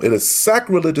him now. It is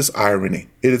sacrilegious irony.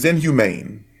 It is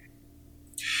inhumane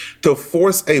to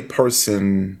force a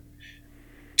person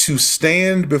to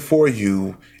stand before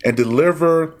you and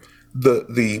deliver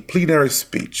the plenary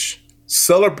speech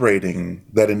celebrating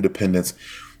that independence,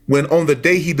 when on the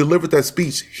day he delivered that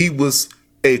speech, he was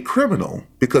a criminal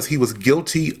because he was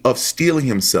guilty of stealing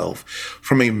himself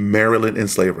from a Maryland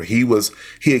enslaver. He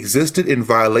existed in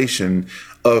violation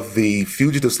of the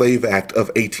Fugitive Slave Act of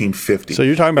 1850. So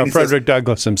you're talking about Frederick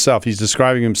Douglass himself. He's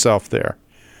describing himself there.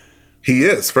 He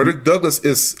is. Frederick Douglass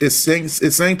is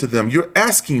saying to them, you're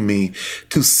asking me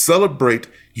to celebrate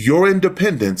your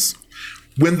independence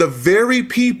when the very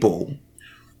people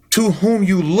to whom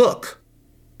you look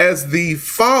as the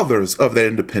fathers of that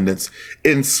independence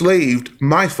enslaved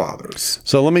my fathers.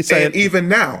 So let me say, and even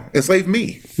now enslave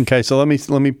me. Okay, so let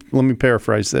me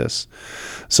paraphrase this.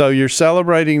 So you're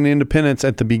celebrating the independence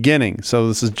at the beginning. So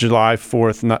this is July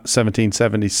 4th,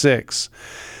 1776.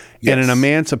 Yes. And an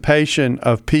emancipation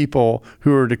of people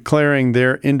who are declaring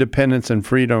their independence and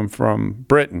freedom from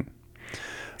Britain.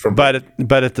 But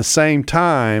at the same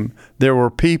time, there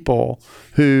were people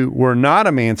who were not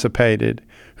emancipated,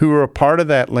 who were a part of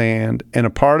that land and a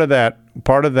part of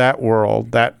that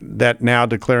world, that now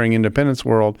declaring independence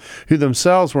world, who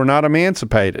themselves were not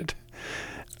emancipated.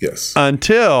 Yes.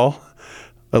 Until,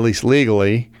 at least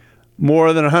legally,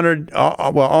 more than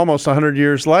almost 100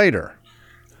 years later.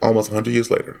 Almost 100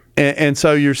 years later. And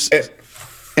so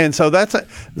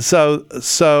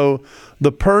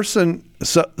the person.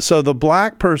 So the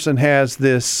black person has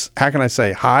this, how can I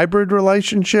say, hybrid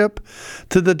relationship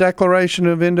to the Declaration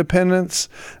of Independence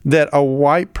that a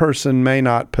white person may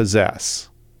not possess.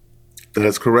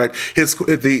 That's correct.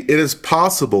 It is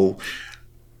possible.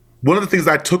 One of the things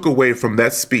I took away from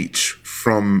that speech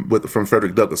from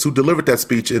Frederick Douglass, who delivered that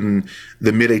speech in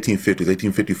the mid-1850s,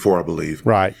 1854, I believe.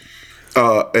 Right.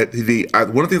 One of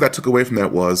the things I took away from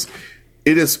that was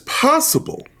it is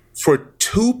possible for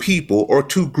two people or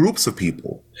two groups of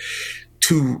people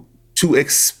to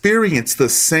experience the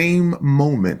same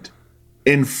moment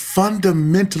in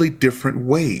fundamentally different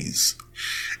ways.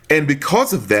 And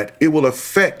because of that, it will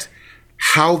affect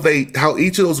how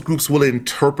each of those groups will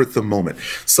interpret the moment.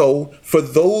 So for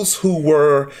those who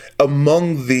were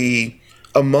among the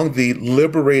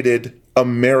liberated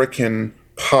American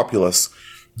populace,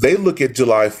 they look at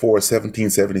July 4,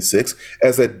 1776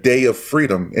 as a day of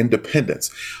freedom,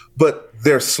 independence. But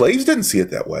their slaves didn't see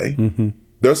it that way. Mm-hmm.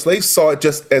 Their slaves saw it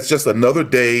as just another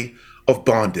day of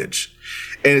bondage.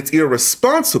 And it's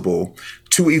irresponsible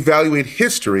to evaluate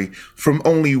history from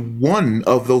only one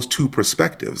of those two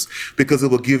perspectives, because it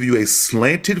will give you a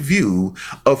slanted view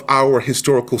of our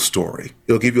historical story.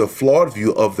 It'll give you a flawed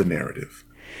view of the narrative.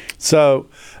 So,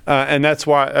 and that's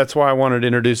why I wanted to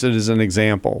introduce it as an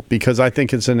example, because I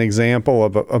think it's an example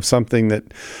of something that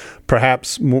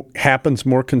perhaps happens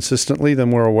more consistently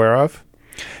than we're aware of,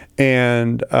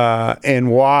 and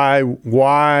why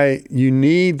you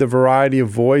need the variety of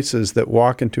voices that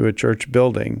walk into a church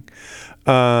building,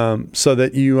 so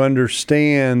that you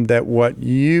understand that what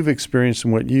you've experienced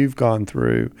and what you've gone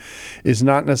through is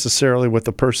not necessarily what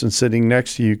the person sitting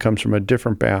next to you, comes from a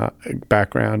different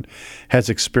background, has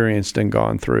experienced and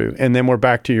gone through. And then we're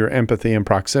back to your empathy and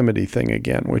proximity thing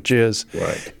again, which is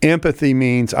empathy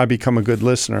means I become a good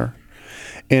listener.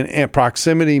 And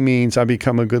proximity means I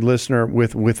become a good listener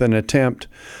with an attempt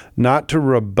not to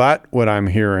rebut what I'm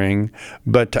hearing,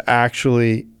 but to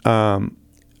actually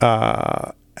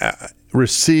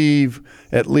receive,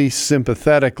 at least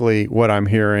sympathetically, what I'm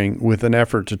hearing, with an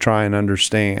effort to try and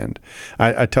understand.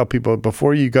 I tell people,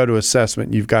 before you go to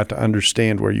assessment, you've got to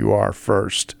understand where you are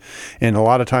first. And a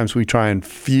lot of times we try and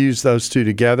fuse those two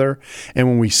together. And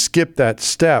when we skip that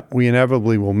step, we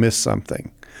inevitably will miss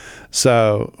something.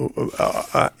 So,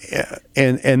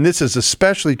 and this is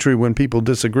especially true when people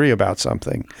disagree about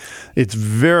something. It's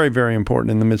very, very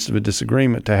important in the midst of a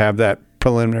disagreement to have that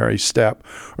preliminary step,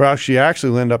 or else you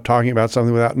actually end up talking about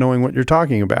something without knowing what you're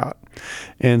talking about.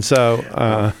 And so,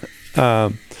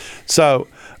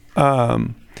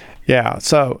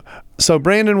 So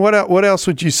Brandon, what else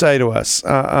would you say to us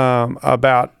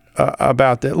about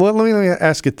that? Let me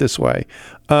ask it this way.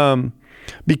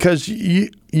 Because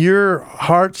your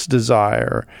heart's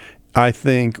desire, I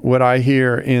think, what I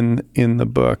hear in the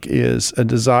book is a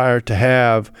desire to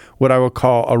have what I would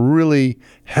call a really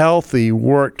healthy,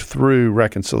 worked through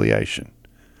reconciliation.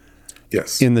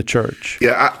 Yes. In the church.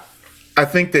 Yeah, I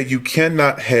think that you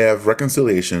cannot have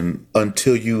reconciliation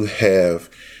until you have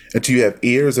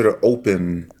ears that are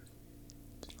open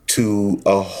to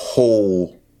a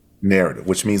whole narrative,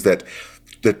 which means that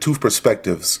the two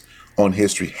perspectives on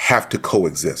history have to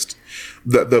coexist.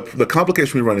 The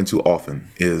complication we run into often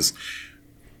is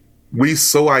we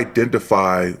so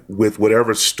identify with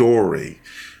whatever story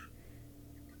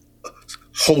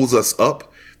holds us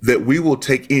up that we will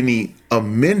take any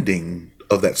amending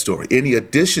of that story, any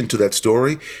addition to that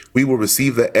story, we will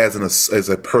receive that as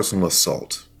a personal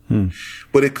assault.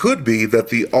 But it could be that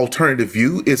the alternative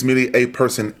view is merely a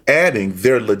person adding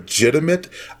their legitimate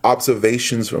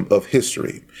observations of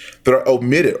history that are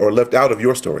omitted or left out of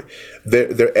your story.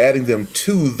 They're adding them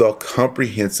to the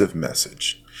comprehensive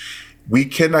message. We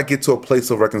cannot get to a place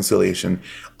of reconciliation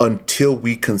until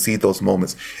we concede those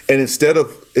moments. And instead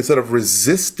of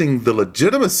resisting the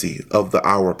legitimacy of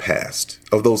our past,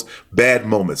 of those bad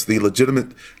moments, the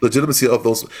legitimacy of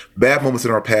those bad moments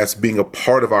in our past being a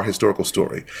part of our historical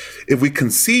story, if we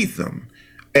concede them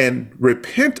and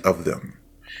repent of them,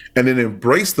 and then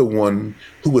embrace the one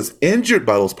who was injured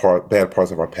by those bad parts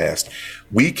of our past,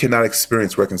 we cannot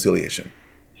experience reconciliation.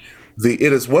 It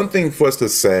is one thing for us to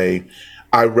say,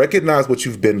 I recognize what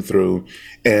you've been through,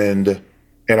 and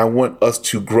I want us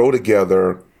to grow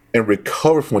together and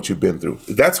recover from what you've been through.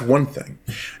 That's one thing.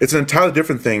 It's an entirely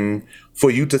different thing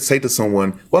for you to say to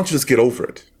someone, why don't you just get over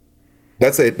it?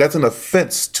 That's an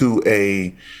offense to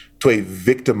a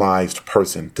victimized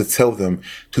person, to tell them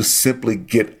to simply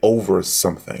get over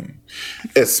something,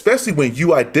 especially when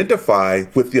you identify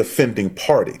with the offending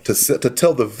party, to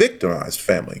tell the victimized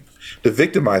family, the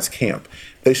victimized camp,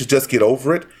 they should just get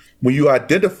over it. When you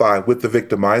identify with the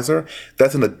victimizer,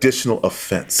 that's an additional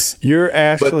offense. You're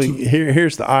actually,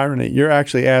 here's the irony, you're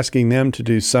actually asking them to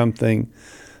do something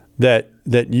that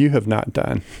you have not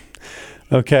done.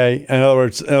 Okay. In other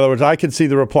words, I could see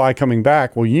the reply coming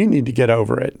back. Well, you need to get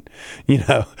over it. You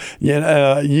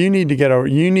need to get over.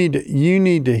 You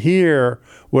need to hear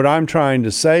what I'm trying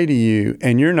to say to you,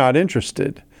 and you're not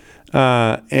interested.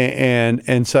 And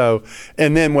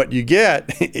then what you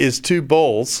get is two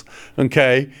bulls.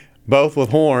 Okay. Both with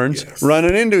horns, yes,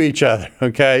 running into each other.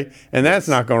 Okay. And that's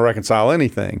not going to reconcile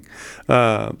anything.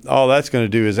 All that's going to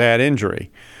do is add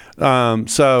injury.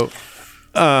 So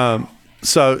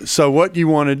what you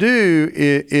want to do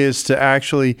is to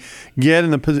actually get in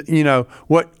the position,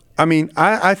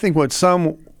 I think what some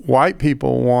white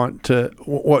people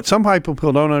what some white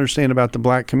people don't understand about the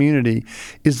black community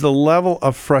is the level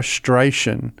of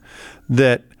frustration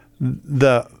that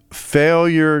the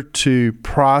failure to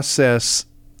process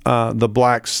the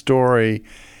black story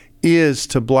is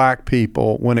to black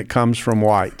people when it comes from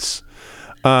whites.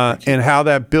 and how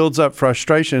that builds up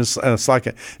frustration. It's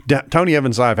like Tony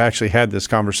Evans and I have actually had this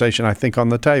conversation, I think, on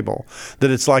the table, that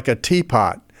it's like a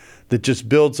teapot that just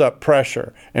builds up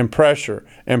pressure and pressure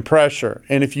and pressure.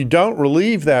 And if you don't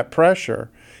relieve that pressure,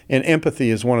 and empathy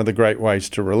is one of the great ways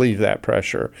to relieve that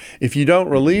pressure, if you don't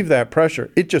relieve that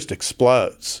pressure, it just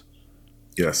explodes.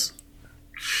 Yes.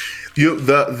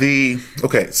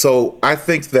 Okay, so I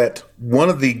think that one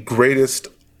of the greatest,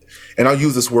 and I'll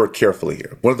use this word carefully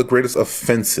here, one of the greatest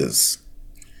offenses,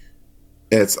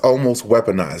 and it's almost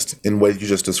weaponized in the way you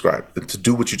just described, to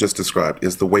do what you just described,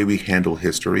 is the way we handle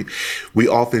history. We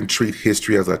often treat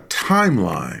history as a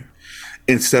timeline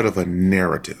instead of a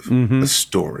narrative, a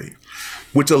story,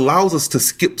 which allows us to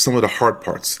skip some of the hard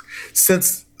parts.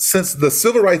 Since the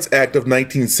Civil Rights Act of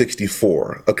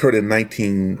 1964 occurred in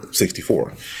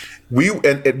 1964,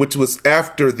 which was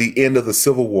after the end of the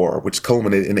Civil War, which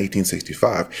culminated in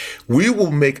 1865, we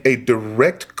will make a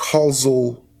direct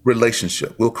causal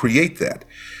relationship. We'll create that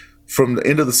from the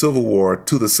end of the Civil War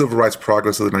to the civil rights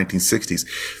progress of the 1960s.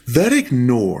 That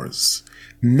ignores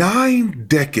 9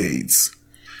 decades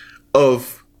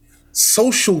of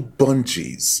social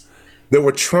bungees that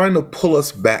were trying to pull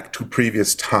us back to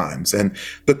previous times, and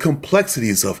the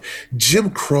complexities of Jim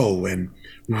Crow and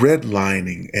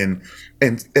redlining and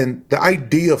the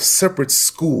idea of separate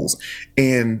schools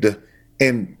and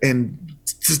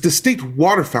distinct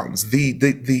water fountains,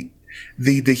 the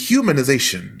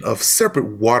humanization of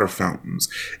separate water fountains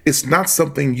is not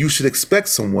something you should expect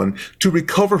someone to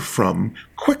recover from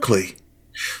quickly.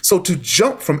 So to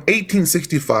jump from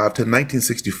 1865 to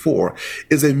 1964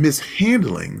 is a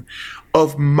mishandling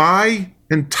of my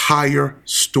entire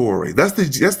story. That's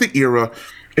the era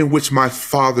in which my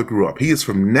father grew up. He is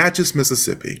from Natchez,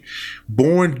 Mississippi,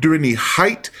 born during the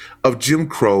height of Jim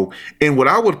Crow in what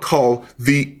I would call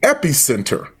the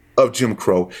epicenter of Jim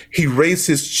Crow. He raised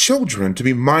his children to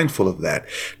be mindful of that.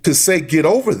 To say get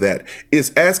over that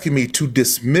is asking me to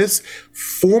dismiss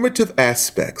formative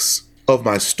aspects of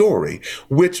my story,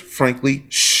 which frankly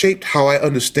shaped how I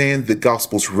understand the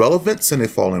gospel's relevance in a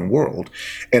fallen world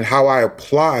and how I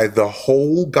apply the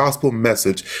whole gospel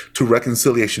message to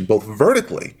reconciliation, both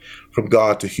vertically from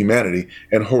God to humanity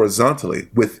and horizontally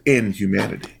within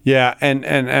humanity. Yeah, and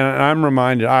I'm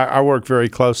reminded, I work very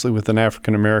closely with an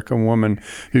African-American woman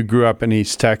who grew up in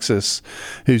East Texas,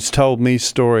 who's told me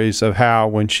stories of how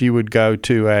when she would go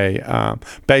to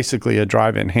basically a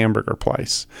drive-in hamburger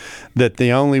place, that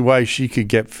the only way she could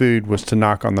get food was to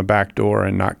knock on the back door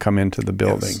and not come into the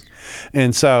building. Yes.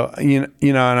 And so, you know,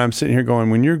 and I'm sitting here going,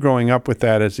 when you're growing up with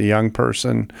that as a young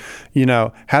person, you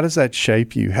know, how does that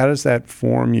shape you? How does that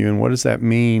form you? And what does that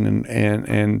mean?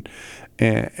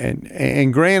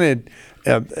 And granted,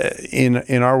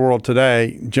 in our world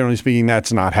today, generally speaking,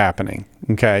 that's not happening.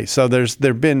 Okay, so there's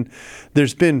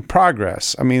been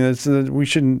progress. I mean, we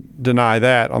shouldn't deny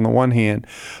that on the one hand,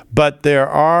 but there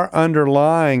are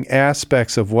underlying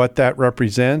aspects of what that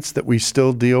represents that we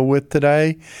still deal with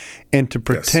today, and to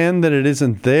pretend that it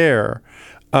isn't there.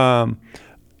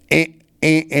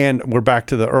 And we're back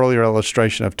to the earlier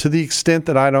illustration of, to the extent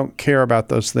that I don't care about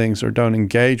those things or don't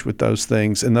engage with those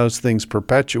things, and those things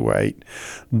perpetuate,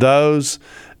 those,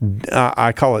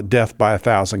 I call it death by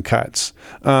 1,000 cuts.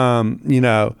 You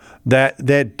know,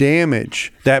 that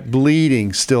damage, that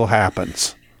bleeding still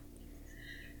happens.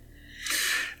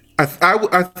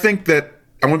 I think that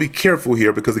I want to be careful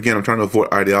here because, again, I'm trying to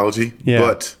avoid ideology,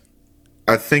 but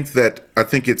I think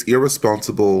it's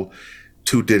irresponsible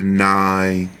to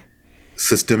deny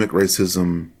systemic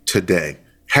racism today.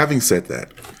 Having said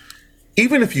that,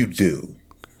 even if you do,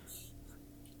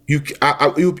 you'd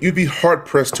be hard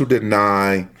pressed to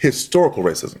deny historical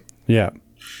racism. Yeah.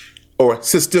 Or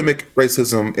systemic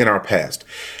racism in our past.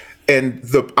 And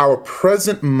our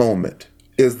present moment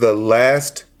is the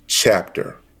last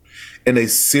chapter in a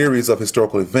series of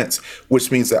historical events, which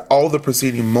means that all the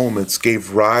preceding moments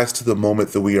gave rise to the moment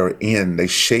that we are in. They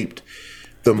shaped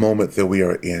the moment that we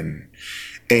are in.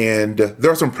 And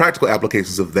there are some practical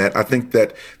applications of that. I think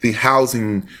that the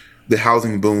housing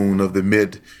boom of the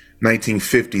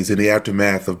mid-1950s in the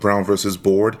aftermath of Brown versus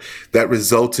Board, that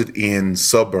resulted in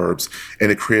suburbs,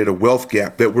 and it created a wealth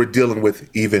gap that we're dealing with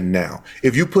even now.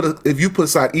 If you put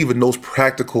aside even those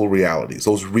practical realities,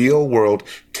 those real world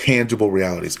tangible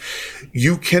realities,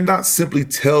 you cannot simply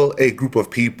tell a group of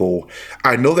people,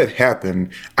 I know that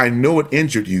happened, I know it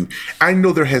injured you, I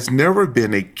know there has never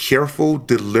been a careful,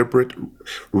 deliberate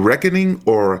reckoning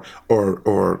or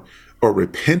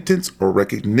repentance or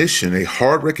recognition, a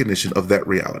hard recognition of that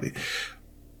reality.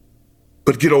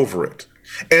 But get over it.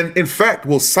 And in fact,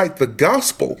 we'll cite the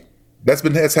gospel.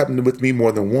 That's happened with me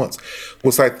more than once.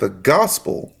 We'll cite the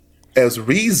gospel as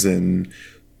reason,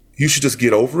 you should just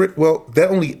get over it. Well, that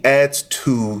only adds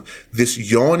to this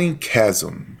yawning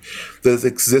chasm that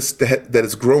exists, that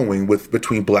is growing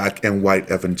between black and white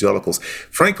evangelicals.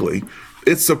 Frankly,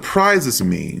 it surprises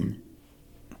me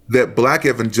that black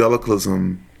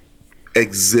evangelicalism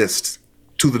exists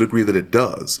to the degree that it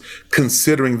does,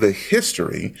 considering the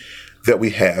history that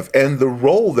we have and the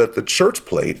role that the church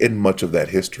played in much of that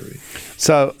history.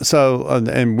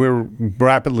 And we're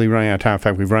rapidly running out of time. In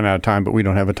fact, we've run out of time, but we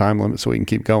don't have a time limit, so we can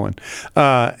keep going.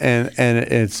 That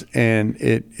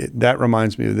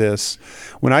reminds me of this.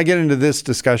 When I get into this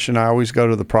discussion, I always go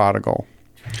to the prodigal.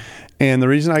 And the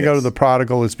reason I go to the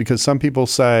prodigal is because some people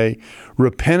say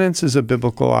repentance is a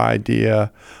biblical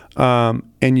idea,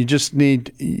 and you just need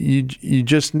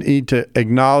to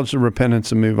acknowledge the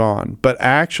repentance and move on. But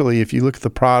actually, if you look at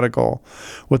the prodigal,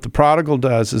 what the prodigal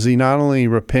does is he not only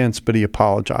repents, but he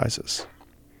apologizes.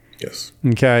 Yes.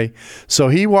 Okay. So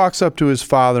he walks up to his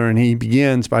father and he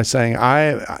begins by saying,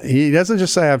 he doesn't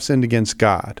just say, I've sinned against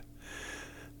God.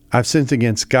 I've sinned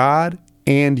against God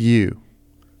and you.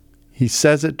 He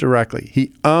says it directly.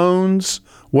 He owns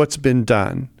what's been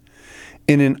done.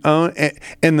 And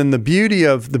then the beauty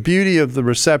of the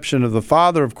reception of the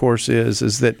father, of course,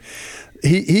 is that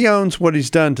he owns what he's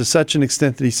done to such an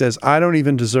extent that he says, I don't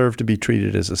even deserve to be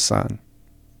treated as a son.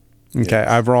 Okay, yes.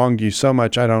 I've wronged you so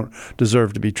much, I don't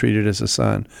deserve to be treated as a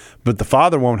son. But the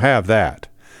father won't have that.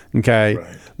 Okay,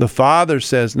 right. The father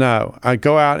says, no, I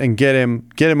go out and get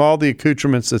him all the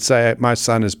accoutrements that say my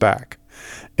son is back.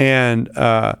 And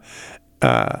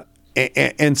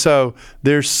so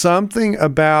there's something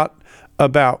about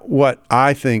what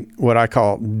I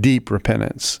call deep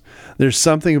repentance. There's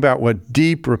something about what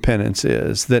deep repentance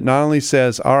is that not only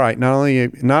says, all right, not only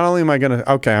am I going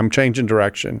to, okay, I'm changing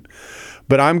direction,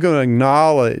 but I'm going to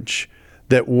acknowledge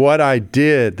that what I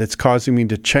did that's causing me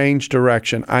to change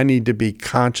direction, I need to be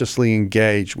consciously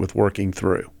engaged with working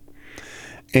through.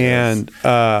 And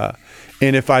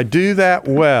if I do that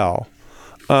well,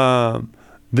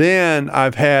 then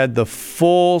I've had the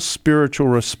full spiritual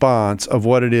response of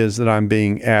what it is that I'm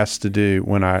being asked to do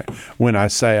when I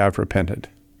say I've repented.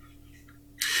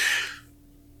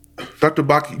 Dr.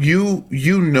 Bach, you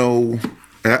know,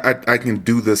 and I can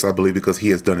do this, I believe, because he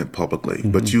has done it publicly.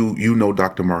 Mm-hmm. But you know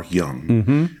Dr. Mark Young.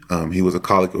 Mm-hmm. He was a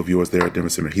colleague of yours there at Denver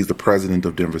Seminary. He's the president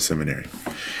of Denver Seminary.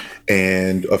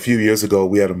 And a few years ago,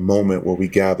 we had a moment where we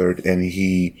gathered, and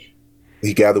he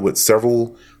gathered with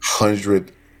several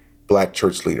hundred Black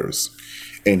church leaders,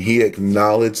 and he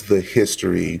acknowledged the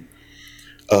history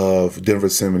of Denver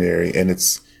Seminary and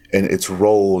its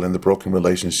role in the broken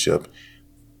relationship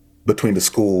between the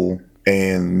school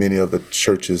and many of the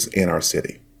churches in our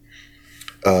city.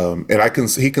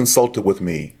 He consulted with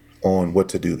me on what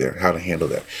to do there, how to handle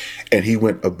that, and he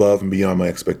went above and beyond my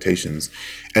expectations.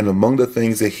 And among the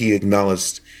things that he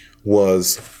acknowledged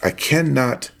was, I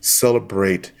cannot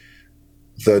celebrate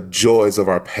the joys of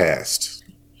our past.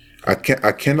 I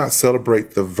cannot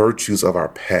celebrate the virtues of our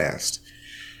past.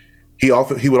 He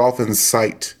would often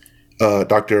cite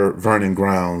Dr. Vernon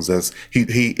Grounds, as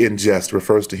he in jest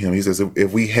refers to him. He says,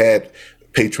 if we had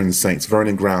patron saints,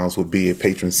 Vernon Grounds would be a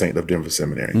patron saint of Denver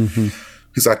Seminary. Mm-hmm.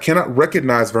 He says, I cannot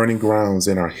recognize Vernon Grounds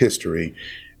in our history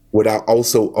without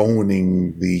also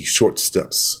owning the short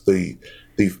steps, the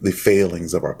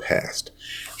failings of our past.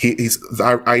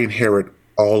 I inherit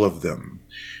all of them.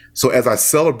 So as I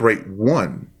celebrate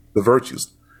the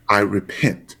virtues, I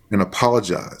repent and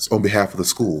apologize on behalf of the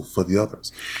school for the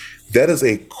others. That is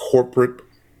a corporate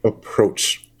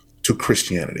approach to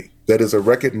Christianity. That is a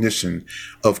recognition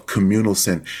of communal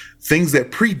sin, things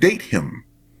that predate him.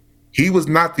 He was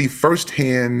not the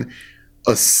first-hand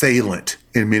assailant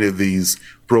in many of these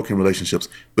broken relationships,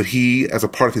 but he, as a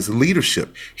part of his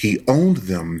leadership, he owned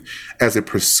them as a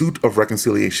pursuit of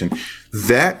reconciliation.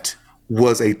 That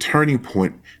was a turning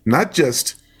point, not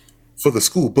just for the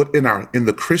school, but in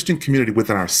the Christian community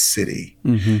within our city.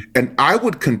 Mm-hmm. And I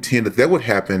would contend that would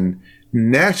happen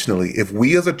nationally if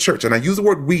we as a church, and I use the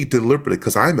word we deliberately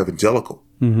because I'm evangelical.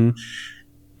 Mm-hmm.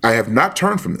 I have not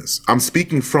turned from this. I'm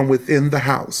speaking from within the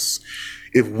house.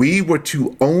 If we were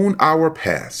to own our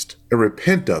past and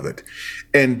repent of it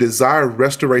and desire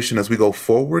restoration as we go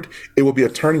forward, it will be a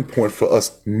turning point for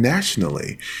us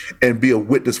nationally and be a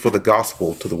witness for the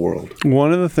gospel to the world.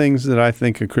 One of the things that I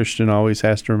think a Christian always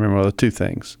has to remember, well, two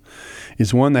things,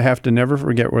 is one, they have to never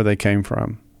forget where they came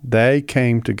from. They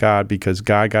came to God because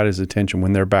God got his attention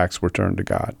when their backs were turned to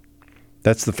God.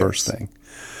 That's the first thing.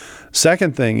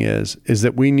 Second thing is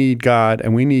that we need God,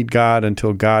 and we need God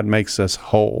until God makes us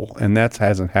whole, and that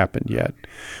hasn't happened yet,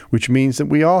 which means that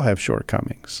we all have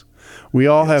shortcomings. We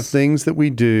all have things that we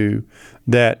do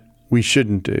that we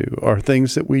shouldn't do, or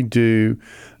things that we do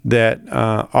that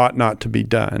ought not to be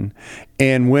done.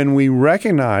 And when we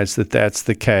recognize that that's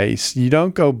the case, you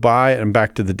don't go by it, and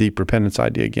back to the deep repentance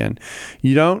idea again.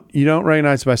 You don't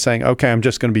recognize it by saying, okay, I'm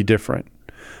just going to be different.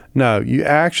 No, you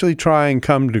actually try and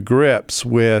come to grips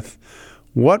with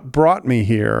what brought me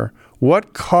here,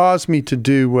 what caused me to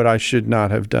do what I should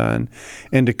not have done,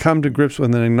 and to come to grips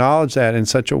with and acknowledge that in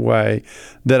such a way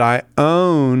that I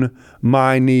own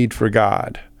my need for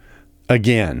God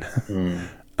again.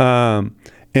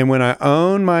 And when I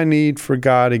own my need for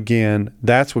God again,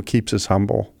 that's what keeps us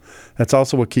humble. That's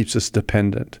also what keeps us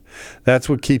dependent. That's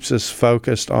what keeps us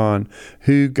focused on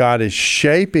who God is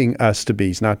shaping us to be.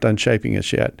 He's not done shaping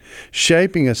us yet.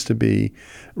 Shaping us to be,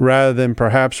 rather than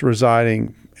perhaps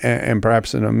residing and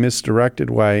perhaps in a misdirected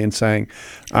way and saying,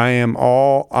 I am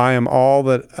all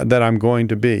that I'm going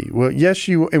to be. Well, yes,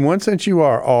 you, in one sense, you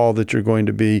are all that you're going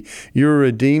to be. You're a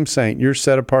redeemed saint. You're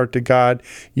set apart to God.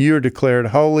 You're declared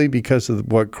holy because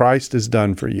of what Christ has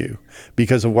done for you.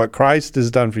 Because of what Christ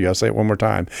has done for you. I'll say it one more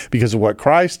time. Because of what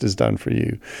Christ has done for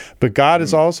you. But God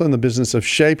is also in the business of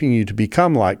shaping you to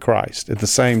become like Christ at the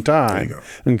same time.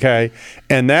 Okay?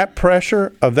 And that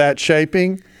pressure of that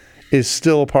shaping is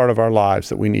still a part of our lives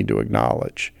that we need to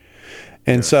acknowledge.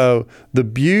 And so the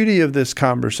beauty of this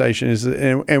conversation is,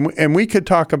 and we could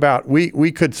talk about,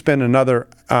 we could spend another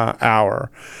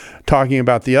hour talking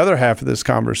about the other half of this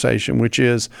conversation, which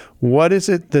is, what is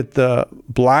it that the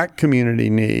Black community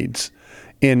needs,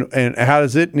 and how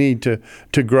does it need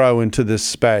to grow into this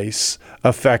space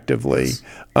effectively,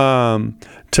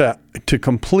 to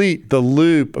complete the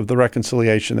loop of the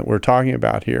reconciliation that we're talking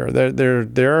about here.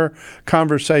 There are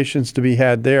conversations to be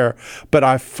had there, but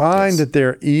I find that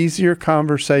they're easier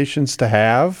conversations to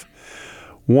have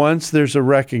once there's a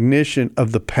recognition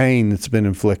of the pain that's been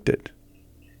inflicted.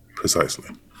 Precisely.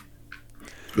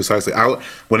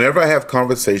 Whenever I have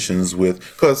conversations with,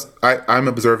 because I'm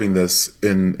observing this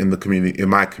in the community, in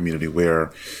my community,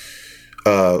 where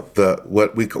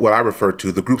what I refer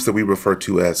to, the groups that we refer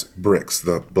to as BRICS,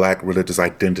 the Black Religious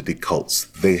Identity Cults,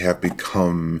 they have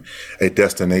become a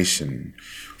destination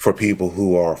for people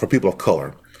of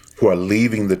color who are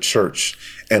leaving the church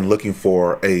and looking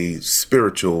for a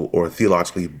spiritual or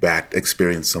theologically backed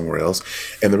experience somewhere else.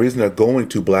 And the reason they're going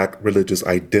to Black religious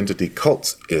identity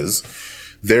cults is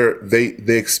they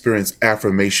experience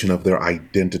affirmation of their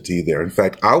identity there. In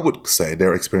fact, I would say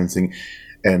they're experiencing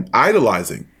an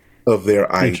idolizing of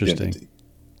their identity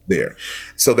there.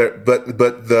 So but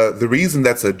the reason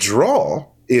that's a draw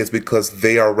is because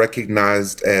they are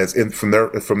recognized as, from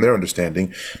their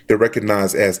understanding, they're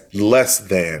recognized as less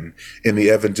than in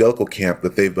the evangelical camp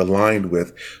that they've aligned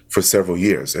with for several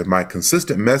years. And my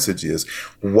consistent message is,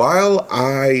 while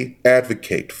I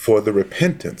advocate for the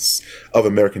repentance of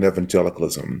American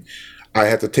evangelicalism, I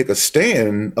have to take a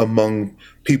stand among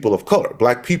people of color,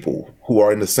 Black people who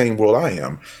are in the same world I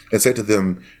am, and say to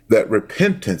them that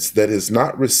repentance that is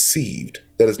not received,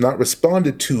 that is not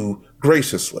responded to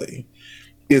graciously,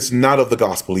 is not of the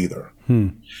gospel either.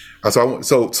 That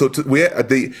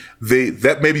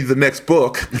may be the next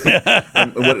book,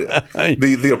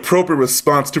 the appropriate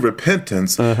response to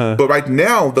repentance. But right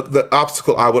now, the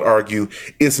obstacle, I would argue,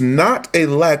 is not a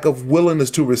lack of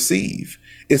willingness to receive.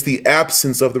 It's the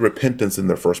absence of the repentance in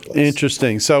the first place.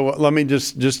 Interesting. So let me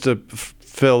just to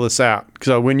fill this out.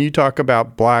 So when you talk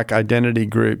about Black identity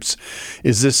groups,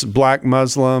 is this Black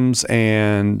Muslims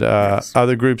and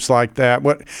other groups like that?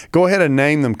 Go ahead and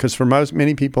name them, because for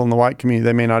many people in the white community,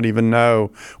 they may not even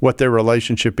know what their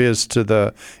relationship is to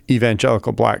the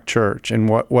evangelical Black church and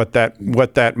what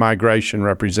that migration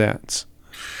represents.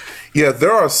 Yeah,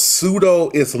 there are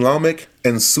pseudo-Islamic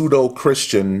and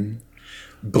pseudo-Christian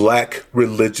Black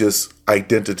religious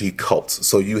identity cults.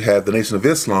 So you have the Nation of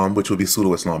Islam, which would be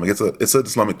pseudo-Islamic. It's an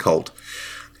Islamic cult.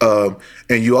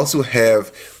 And you also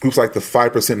have groups like the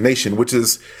 5% Nation, which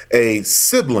is a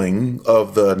sibling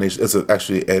of the nation. It's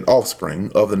actually an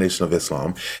offspring of the Nation of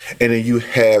Islam. And then you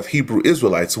have Hebrew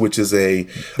Israelites, which is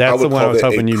that's the one I was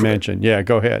hoping you mentioned. Yeah,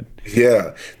 go ahead.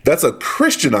 Yeah, that's a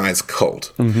Christianized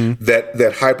cult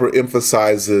that hyper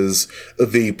emphasizes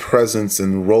the presence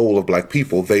and role of Black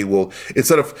people. They will,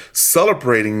 instead of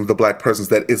celebrating the Black presence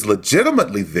that is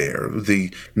legitimately there,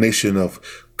 the nation of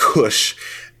Cush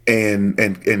and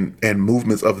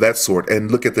movements of that sort,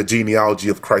 and look at the genealogy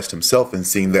of Christ himself and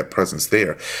seeing that presence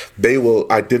there, they will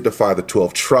identify the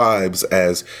 12 tribes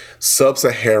as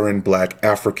sub-Saharan Black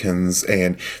Africans,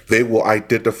 and they will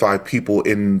identify people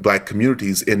in Black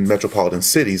communities in metropolitan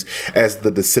cities as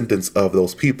the descendants of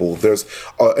those people. There's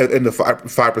in the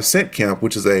 5% camp,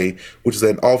 which is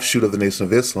an offshoot of the Nation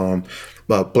of Islam,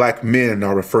 Black men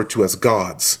are referred to as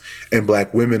gods, and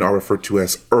Black women are referred to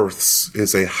as earths,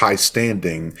 is a high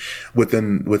standing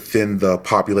within the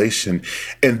population.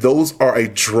 And those are a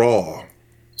draw.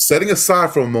 Setting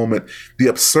aside for a moment the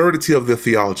absurdity of the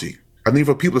theology, I need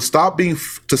for people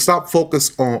to stop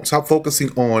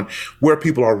focusing on where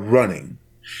people are running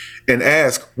and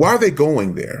ask, why are they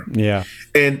going there? Yeah.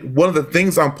 And one of the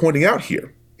things I'm pointing out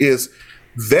here is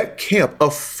that camp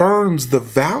affirms the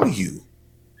value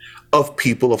of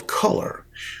people of color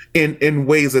in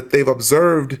ways that they've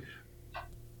observed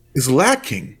is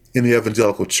lacking in the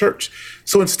evangelical church.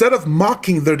 So instead of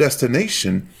mocking their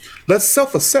destination, let's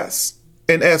self-assess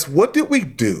and ask, what did we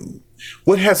do?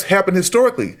 What has happened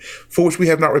historically for which we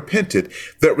have not repented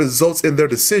that results in their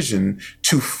decision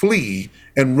to flee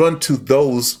and run to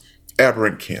those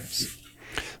aberrant camps?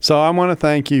 So I want to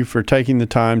thank you for taking the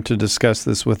time to discuss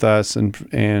this with us and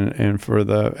for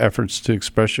the efforts to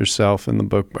express yourself in the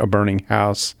book A Burning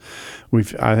House.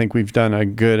 I think we've done a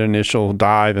good initial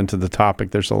dive into the topic.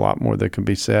 There's a lot more that can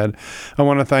be said. I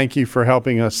want to thank you for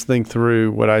helping us think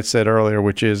through what I said earlier,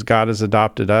 which is God has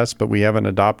adopted us, but we haven't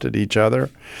adopted each other.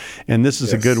 And this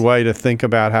is a good way to think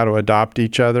about how to adopt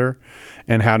each other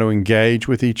and how to engage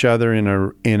with each other in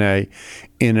a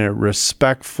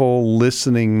respectful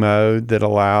listening mode that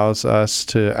allows us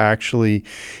to actually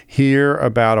hear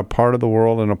about a part of the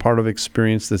world and a part of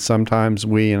experience that sometimes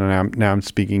we, and now I'm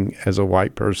speaking as a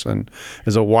white person,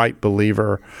 as a white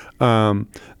believer,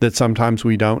 that sometimes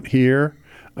we don't hear,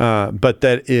 but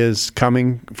that is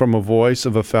coming from a voice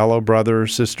of a fellow brother or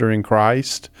sister in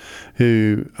Christ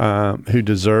who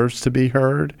deserves to be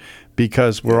heard.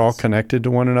 Because we're all connected to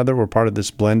one another. We're part of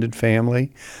this blended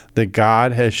family that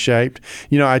God has shaped.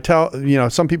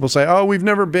 Some people say, oh, we've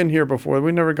never been here before.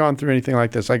 We've never gone through anything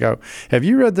like this. I go, have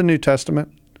you read the New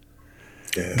Testament?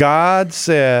 Yeah. God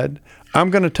said,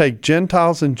 I'm going to take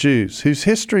Gentiles and Jews whose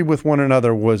history with one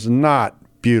another was not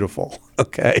beautiful.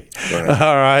 Okay. Right.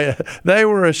 All right. They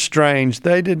were estranged.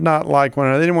 They did not like one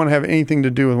another. They didn't want to have anything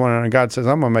to do with one another. God says,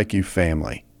 I'm going to make you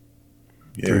family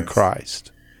through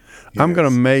Christ. Yes. I'm going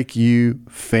to make you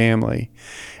family.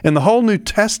 And the whole New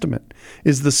Testament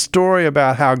is the story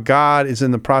about how God is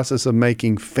in the process of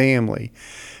making family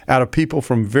out of people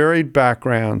from varied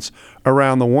backgrounds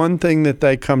around the one thing that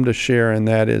they come to share, and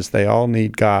that is they all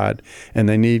need God, and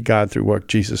they need God through what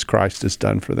Jesus Christ has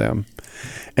done for them.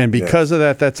 And because of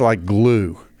that, that's like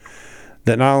glue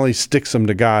that not only sticks them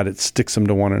to God, it sticks them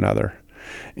to one another.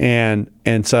 And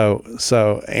so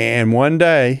one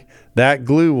day that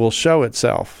glue will show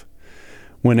itself.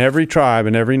 When every tribe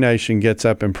and every nation gets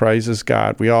up and praises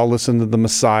God, we all listen to the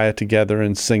Messiah together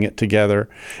and sing it together,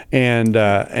 and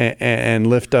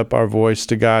lift up our voice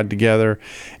to God together,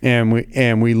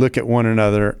 and we look at one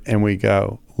another and we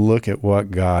go, "Look at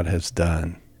what God has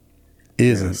done!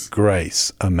 Isn't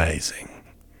grace amazing?"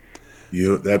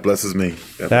 That blesses me.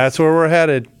 That's where we're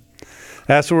headed.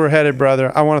 That's where we're headed,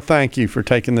 brother. I want to thank you for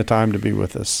taking the time to be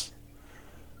with us.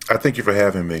 I thank you for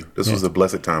having me. This was a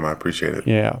blessed time. I appreciate it.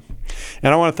 Yeah.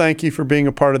 And I want to thank you for being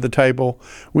a part of the table.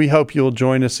 We hope you'll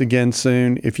join us again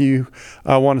soon. If you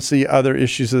want to see other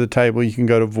issues of the table, you can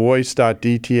go to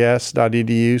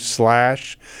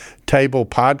voice.dts.edu/table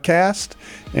podcast,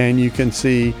 and you can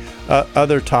see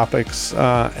other topics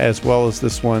as well as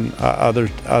this one,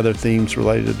 other themes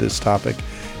related to this topic.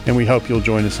 And we hope you'll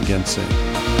join us again soon.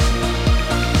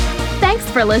 Thanks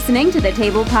for listening to the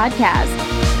Table Podcast.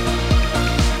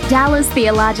 Dallas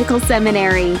Theological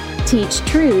Seminary. Teach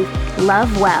truth,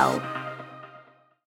 love well.